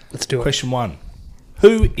 Let's do it. Question 1.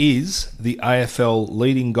 Who is the AFL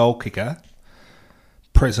leading goal kicker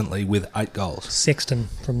presently with 8 goals? Sexton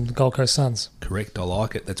from the Gold Coast Suns. Correct, I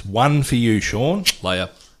like it. That's 1 for you, Sean. Layup.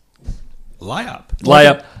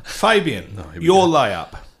 Layup. Fabian, here we your go.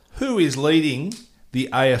 layup. Who is leading the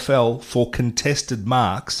AFL for contested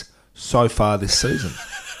marks so far this season?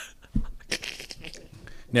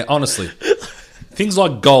 Now, honestly, things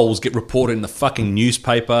like goals get reported in the fucking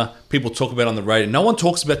newspaper. People talk about it on the radio. No one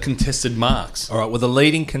talks about contested marks. All right, well, the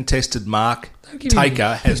leading contested mark give me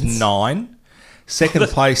taker has hints. 9. Second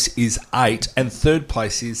place is 8. And third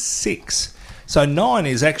place is 6. So 9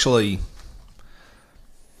 is actually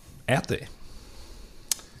out there.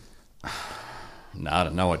 No, I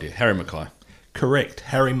have no idea. Harry Mackay. Correct.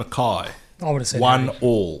 Harry Mackay. I would have said 1 Harry.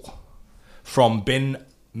 all from Ben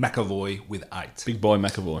McAvoy with 8. Big boy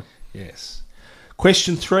McAvoy. Yes.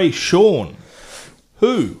 Question 3. Sean.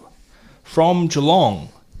 Who from Geelong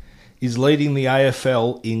is leading the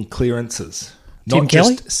AFL in clearances? Tim Not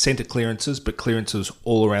Kelly? just centre clearances, but clearances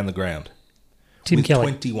all around the ground. Tim with Kelly.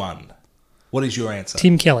 21. What is your answer?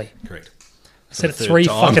 Tim Kelly. Correct. I said it the third 3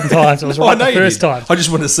 time. fucking times. I was I right know the you first did. time. I just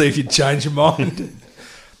wanted to see if you'd change your mind.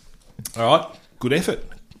 All right. Good effort.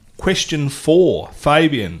 Question 4.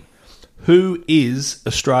 Fabian. Who is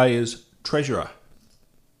Australia's treasurer?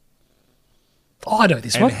 Oh, I know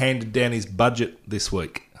this And one. handed down his budget this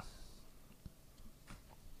week?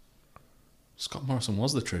 Scott Morrison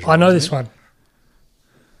was the treasurer. I know wasn't this he? one.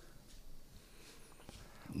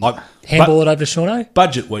 Handball it over to Shauno.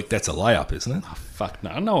 Budget week, that's a layup, isn't it? Fuck,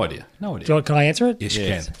 no idea. No idea. Can I answer it? Yes, you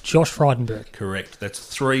Yes. can. Josh Frydenberg. Correct. That's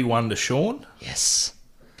 3-1 to Sean. Yes.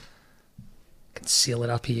 Can seal it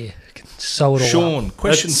up here. Can sew it all Sean, up.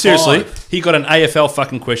 question Seriously, 5. he got an AFL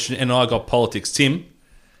fucking question, and I got politics. Tim,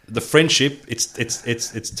 the friendship, it's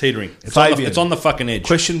teetering. Fabian. It's on the fucking edge.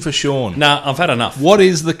 Question for Sean. Nah, I've had enough. What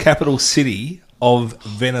is the capital city of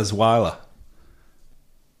Venezuela?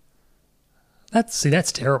 That's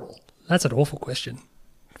terrible. That's an awful question.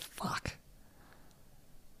 Fuck.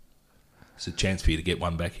 It's a chance for you to get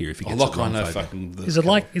one back here if you get Like it I wrong, know Fabian.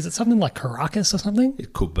 fucking... Is it something like Caracas or something?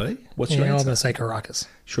 It could be. What's Yeah, your I'm answer? going to say Caracas.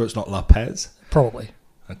 Sure it's not La Paz? Probably.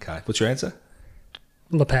 Okay. What's your answer?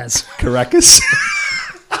 La Paz. Caracas?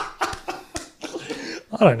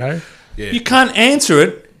 I don't know. Yeah. You can't answer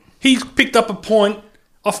it. He picked up a point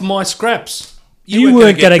off my scraps. You weren't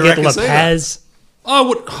going to get La Caracas either. Paz. I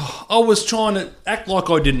was trying to act like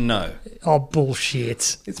I didn't know. Oh,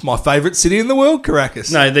 bullshit. It's my favourite city in the world,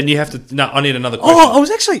 Caracas. No, then you have to... No, I need another question. Oh, I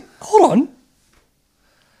was actually... Hold on.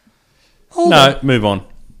 Hold on. No, move on.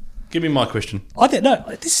 Give me my question. I didn't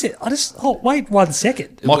know. Oh, wait 1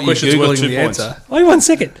 second. My What, you question's worth Googling 2 the points. answer? Wait 1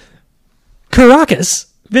 second.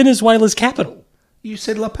 Caracas, Venezuela's capital. You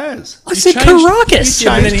said La Paz. I said changed- Caracas. you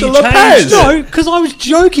changed then to he La changed Paz. it. No, because I was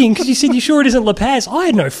joking. Because you said you sure it isn't La Paz. I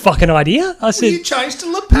had no fucking idea. I said You changed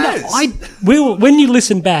to La Paz. when you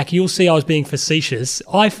listen back, you'll see I was being facetious.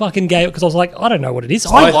 I fucking gave it because I was like, I don't know what it is.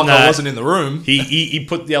 Like Nah. I wasn't in the room. He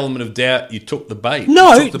put the element of doubt. You took the bait.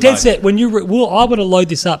 No, took the dead bait. set. When you I want to load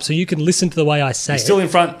this up so you can listen to the way I say it. Still in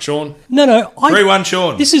front, Sean. No. 3-1,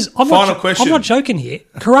 Sean. This is Final question. I'm not joking here.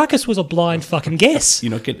 Caracas was a blind fucking guess.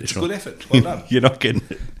 You're not getting it, Sean. Good effort. Well done. You're not getting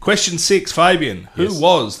it. Question 6, Fabian. Who Yes.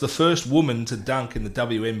 was the first woman to dunk in the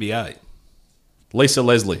WNBA? Lisa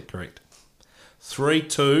Leslie. Correct.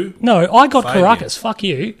 3-2, No, I got Fabian. Caracas. Fuck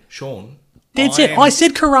you. Sean. Dead set. I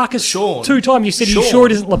said Caracas Sean. 2 times. You said, are you Sean. sure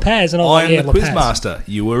it isn't La Paz? And I was I like, am yeah, the La quiz Paz. master.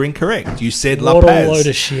 You were incorrect. You said La What a Paz. load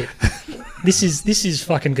of shit. This is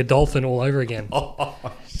fucking Godolphin all over again.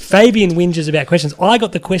 Fabian whinges about questions. I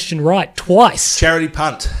got the question right twice. Charity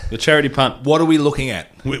punt. The charity punt. What are we looking at?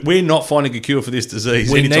 We're not finding a cure for this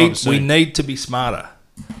disease We anytime soon. we need to be smarter.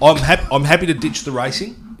 I'm happy to ditch the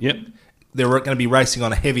racing. Yep. They're going to be racing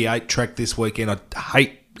on a heavy 8 track this weekend. I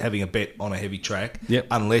hate having a bet on a heavy track. Yep.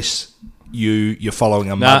 Unless you're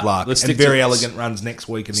following a Nah, mudlark. let's And stick Very to- Elegant runs next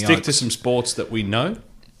week in the Stick Oaks. to some sports that we know.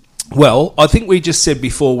 Well, I think we just said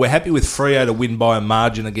before, we're happy with Freo to win by a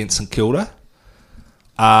margin against St Kilda.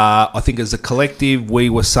 I think as a collective, we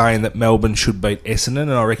were saying that Melbourne should beat Essendon,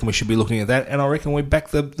 and I reckon we should be looking at that, and I reckon we back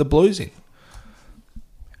the Blues in.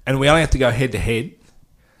 And we only have to go head-to-head.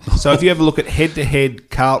 So if you have a look at head-to-head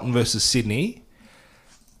Carlton versus Sydney,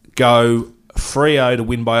 go Freo to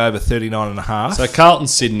win by over 39.5. So Carlton,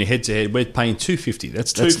 Sydney, head to head. We're paying $2.50.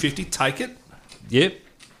 That's $2.50, take it. Yep.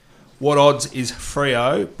 What odds is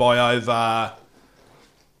Freo by over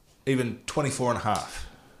even 24.5?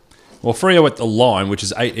 Well, Freo at the line, which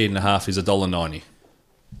is 18.5, is $1.90.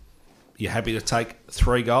 You happy to take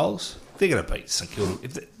 3 goals? They're going to beat St Kilda.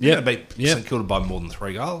 If they're Yep. going to beat Yep. St Kilda by more than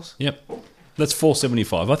 3 goals. Yep. That's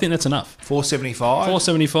 $4.75. I think that's enough. 4.75.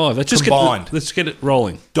 $4.75. Let's just Combined. let's get it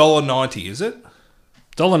rolling. $1.90, is it?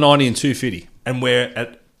 $1.90 and $2.50. And we're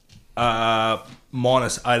at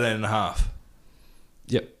minus 18.5.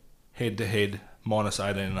 Yep. Head to head, minus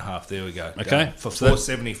 18.5. There we go. Okay. Go. For So that-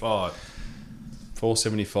 $4.75.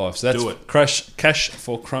 $4.75. So that's Do it. Cash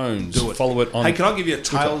for Crohn's. Do it. Follow it on. Hey, can I give you a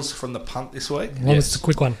Tales from the Punt this week? Well, Yes. it's a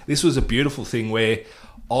quick one. This was a beautiful thing where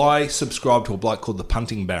I subscribe to a bloke called the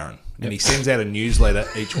Punting Baron, and he sends out a newsletter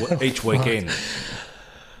each weekend.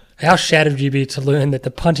 How shattered would you be to learn that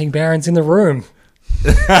the punting baron's in the room?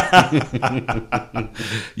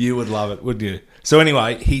 You would love it, wouldn't you? So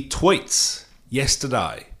anyway, he tweets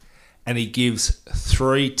yesterday, and he gives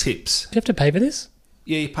 3 tips. Do you have to pay for this?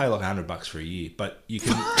 Yeah, you pay like $100 for a year, but you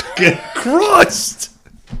can. Christ!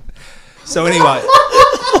 So anyway,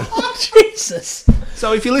 Jesus.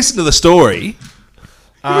 so if you listen to the story,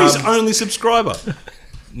 You're his only subscriber.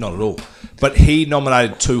 not at all. But he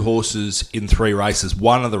nominated 2 horses in 3 races.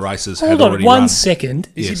 One of the races had Hold on already 1 run. second.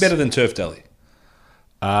 Is Yes. he better than Turf Deli?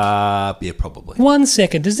 Yeah, probably. 1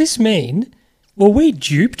 second. Does this mean, were we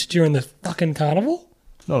duped during the fucking carnival?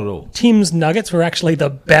 Not at all. Tim's Nuggets were actually the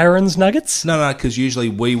Baron's Nuggets? No, because usually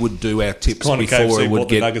we would do our tips Kind of before KFC it would bought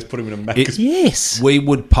the get. nuggets, put him in a Mac. Yes. We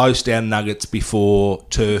would post our nuggets before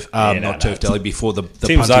Turf, no, not Turf Deli, before the Tim's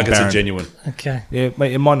Punting nuggets Baron. are genuine. Okay. Yeah,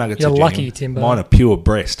 my nuggets You're are lucky, genuine. Timbo. Mine are pure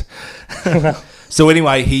breast. So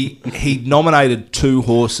anyway, he nominated 2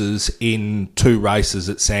 horses in 2 races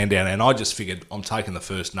at Sandown, and I just figured I'm taking the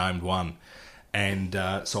first named one. And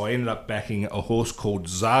so I ended up backing a horse called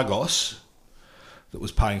Zagos that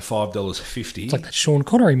was paying $5.50. It's like that Sean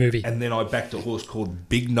Connery movie. And then I backed a horse called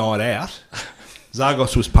Big Night Out.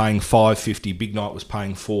 Zagos was paying $5.50. Big Night was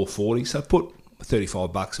paying $4.40. So I put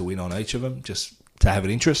 $35 a win on each of them just to have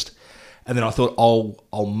an interest. And then I thought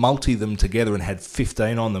I'll multi them together and had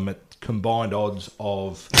 15 on them at combined odds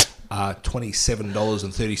of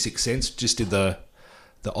 $27.36. Just did the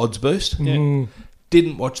odds boost. Yeah.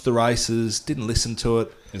 Didn't watch the races. Didn't listen to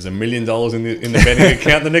it. There's $1 million in the betting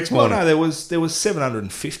account the next Well, morning. no, there was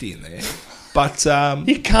 $750 in there. But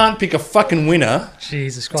You can't pick a fucking winner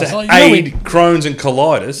Jesus Christ. to Oh, aid Crohn's and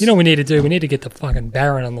colitis. you know what we need to do? We need to get the fucking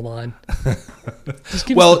Baron on the line.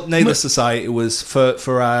 well, needless to say, it was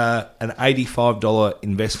for an $85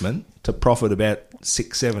 investment to profit about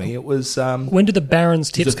 $6.70. It was When do the Baron's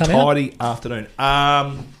tips come out? tidy afternoon.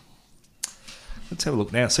 Let's have a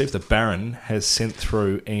look now. See if the Baron has sent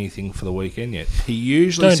through anything for the weekend yet. He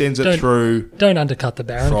usually sends it through. Don't undercut the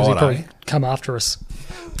Baron because he'll Friday. probably come after us.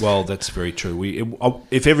 Well, that's very true.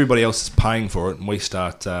 If everybody else is paying for it and we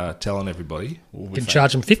start telling everybody, Can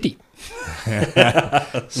charge him 50.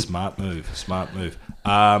 smart move.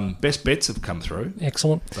 Best bets have come through.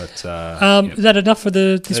 Excellent. But Is that enough for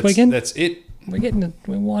this weekend? That's it. We're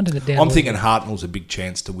winding it down. I'm thinking Hartnell's a big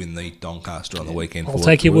chance to win the Doncaster on the weekend. I'll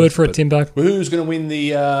take your word for it, Timbo. Who's going to win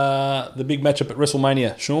the big matchup at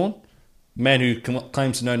WrestleMania? Sean, man who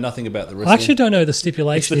claims to know nothing about the wrestling. I actually don't know the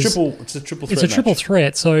stipulation. It's a triple threat. It's a triple match.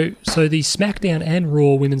 threat. So the SmackDown and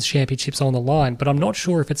Raw Women's Championships are on the line, but I'm not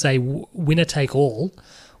sure if it's a winner take all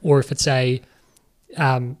or if it's a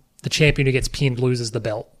the champion who gets pinned loses the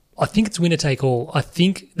belt. I think it's winner take all. I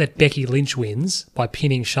think that Becky Lynch wins by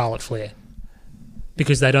pinning Charlotte Flair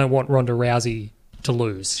because they don't want Ronda Rousey to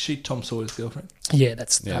lose. Is she Tom Sawyer's girlfriend? Yeah,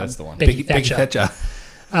 that's the one. Becky Thatcher.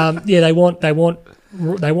 Yeah, they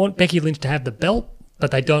want Becky Lynch to have the belt,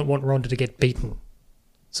 but they don't want Ronda to get beaten.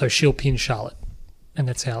 So she'll pin Charlotte, and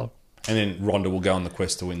that's how. And then Ronda will go on the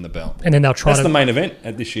quest to win the belt. And then they'll try That's to. the main event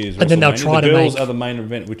at this year's WrestleMania. And then they'll try the to girls make- are the main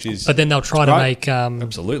event, which is But then they'll try to great. make.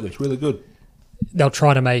 absolutely It's really good. They'll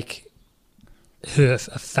try to make her a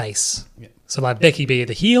face. Yeah. So like Becky be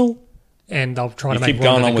the heel, and they'll try You to make keep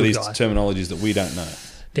Ronda going on the with good these guy. terminologies that we don't know.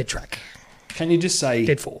 Dead track. Can you just say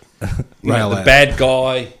Dead fall. you know, Rail the out. bad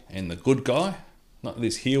guy and the good guy? Not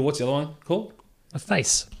this heel. What's the other one called? A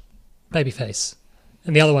face. Baby face.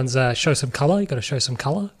 And the other one's show some colour. You've got to show some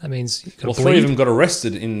colour. That means you've got Well, to three of bleed. them got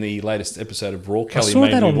arrested in the latest episode of Raw. I Kelly saw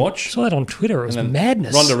made that me on watch. saw that on Twitter. It was And then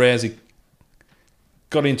madness. Ronda Rousey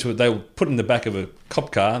got into it. They were put in the back of a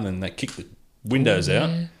cop car and then they kicked the windows out.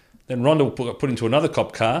 Then Ronda got put into another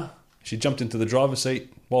cop car. She jumped into the driver's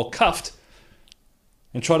seat while cuffed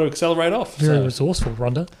and tried to accelerate off. Very So resourceful,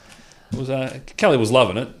 Ronda. it was, Kelly was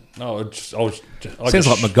loving it. No, I was Sounds like just,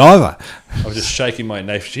 MacGyver. I was just shaking my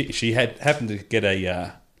neck. She had happened to get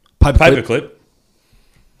a Paperclip. paperclip.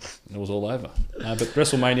 And it was all over. But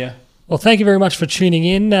WrestleMania. Well, thank you very much for tuning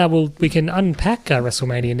in. We can unpack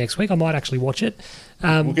WrestleMania next week. I might actually watch it.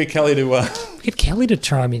 We'll get Kelly to. Get Kelly to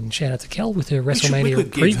chime in. Shout out to Kel with her We WrestleMania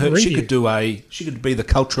could give her, review. she could be the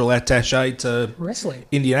cultural attaché to Wrestling.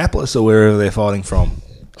 Indianapolis or wherever they're fighting from.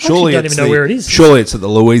 actually don't even know where it is. Surely it's at the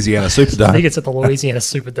Louisiana I think Superdome. it's at the Louisiana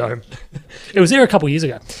Superdome. It was there a couple of years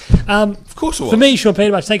ago. Of course it was. For me, Sean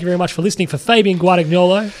Peter, thank you very much for listening. For Fabian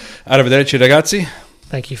Guadagnolo, Arrivederci, ragazzi.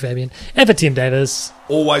 thank you, Fabian. And for Tim Davis,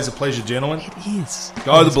 Always a pleasure, gentlemen. it is.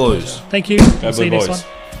 Go the Blues. Thank you. Go We'll see you Blue next Boys.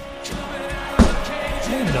 one.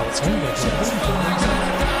 I don't even know what song we're going to do.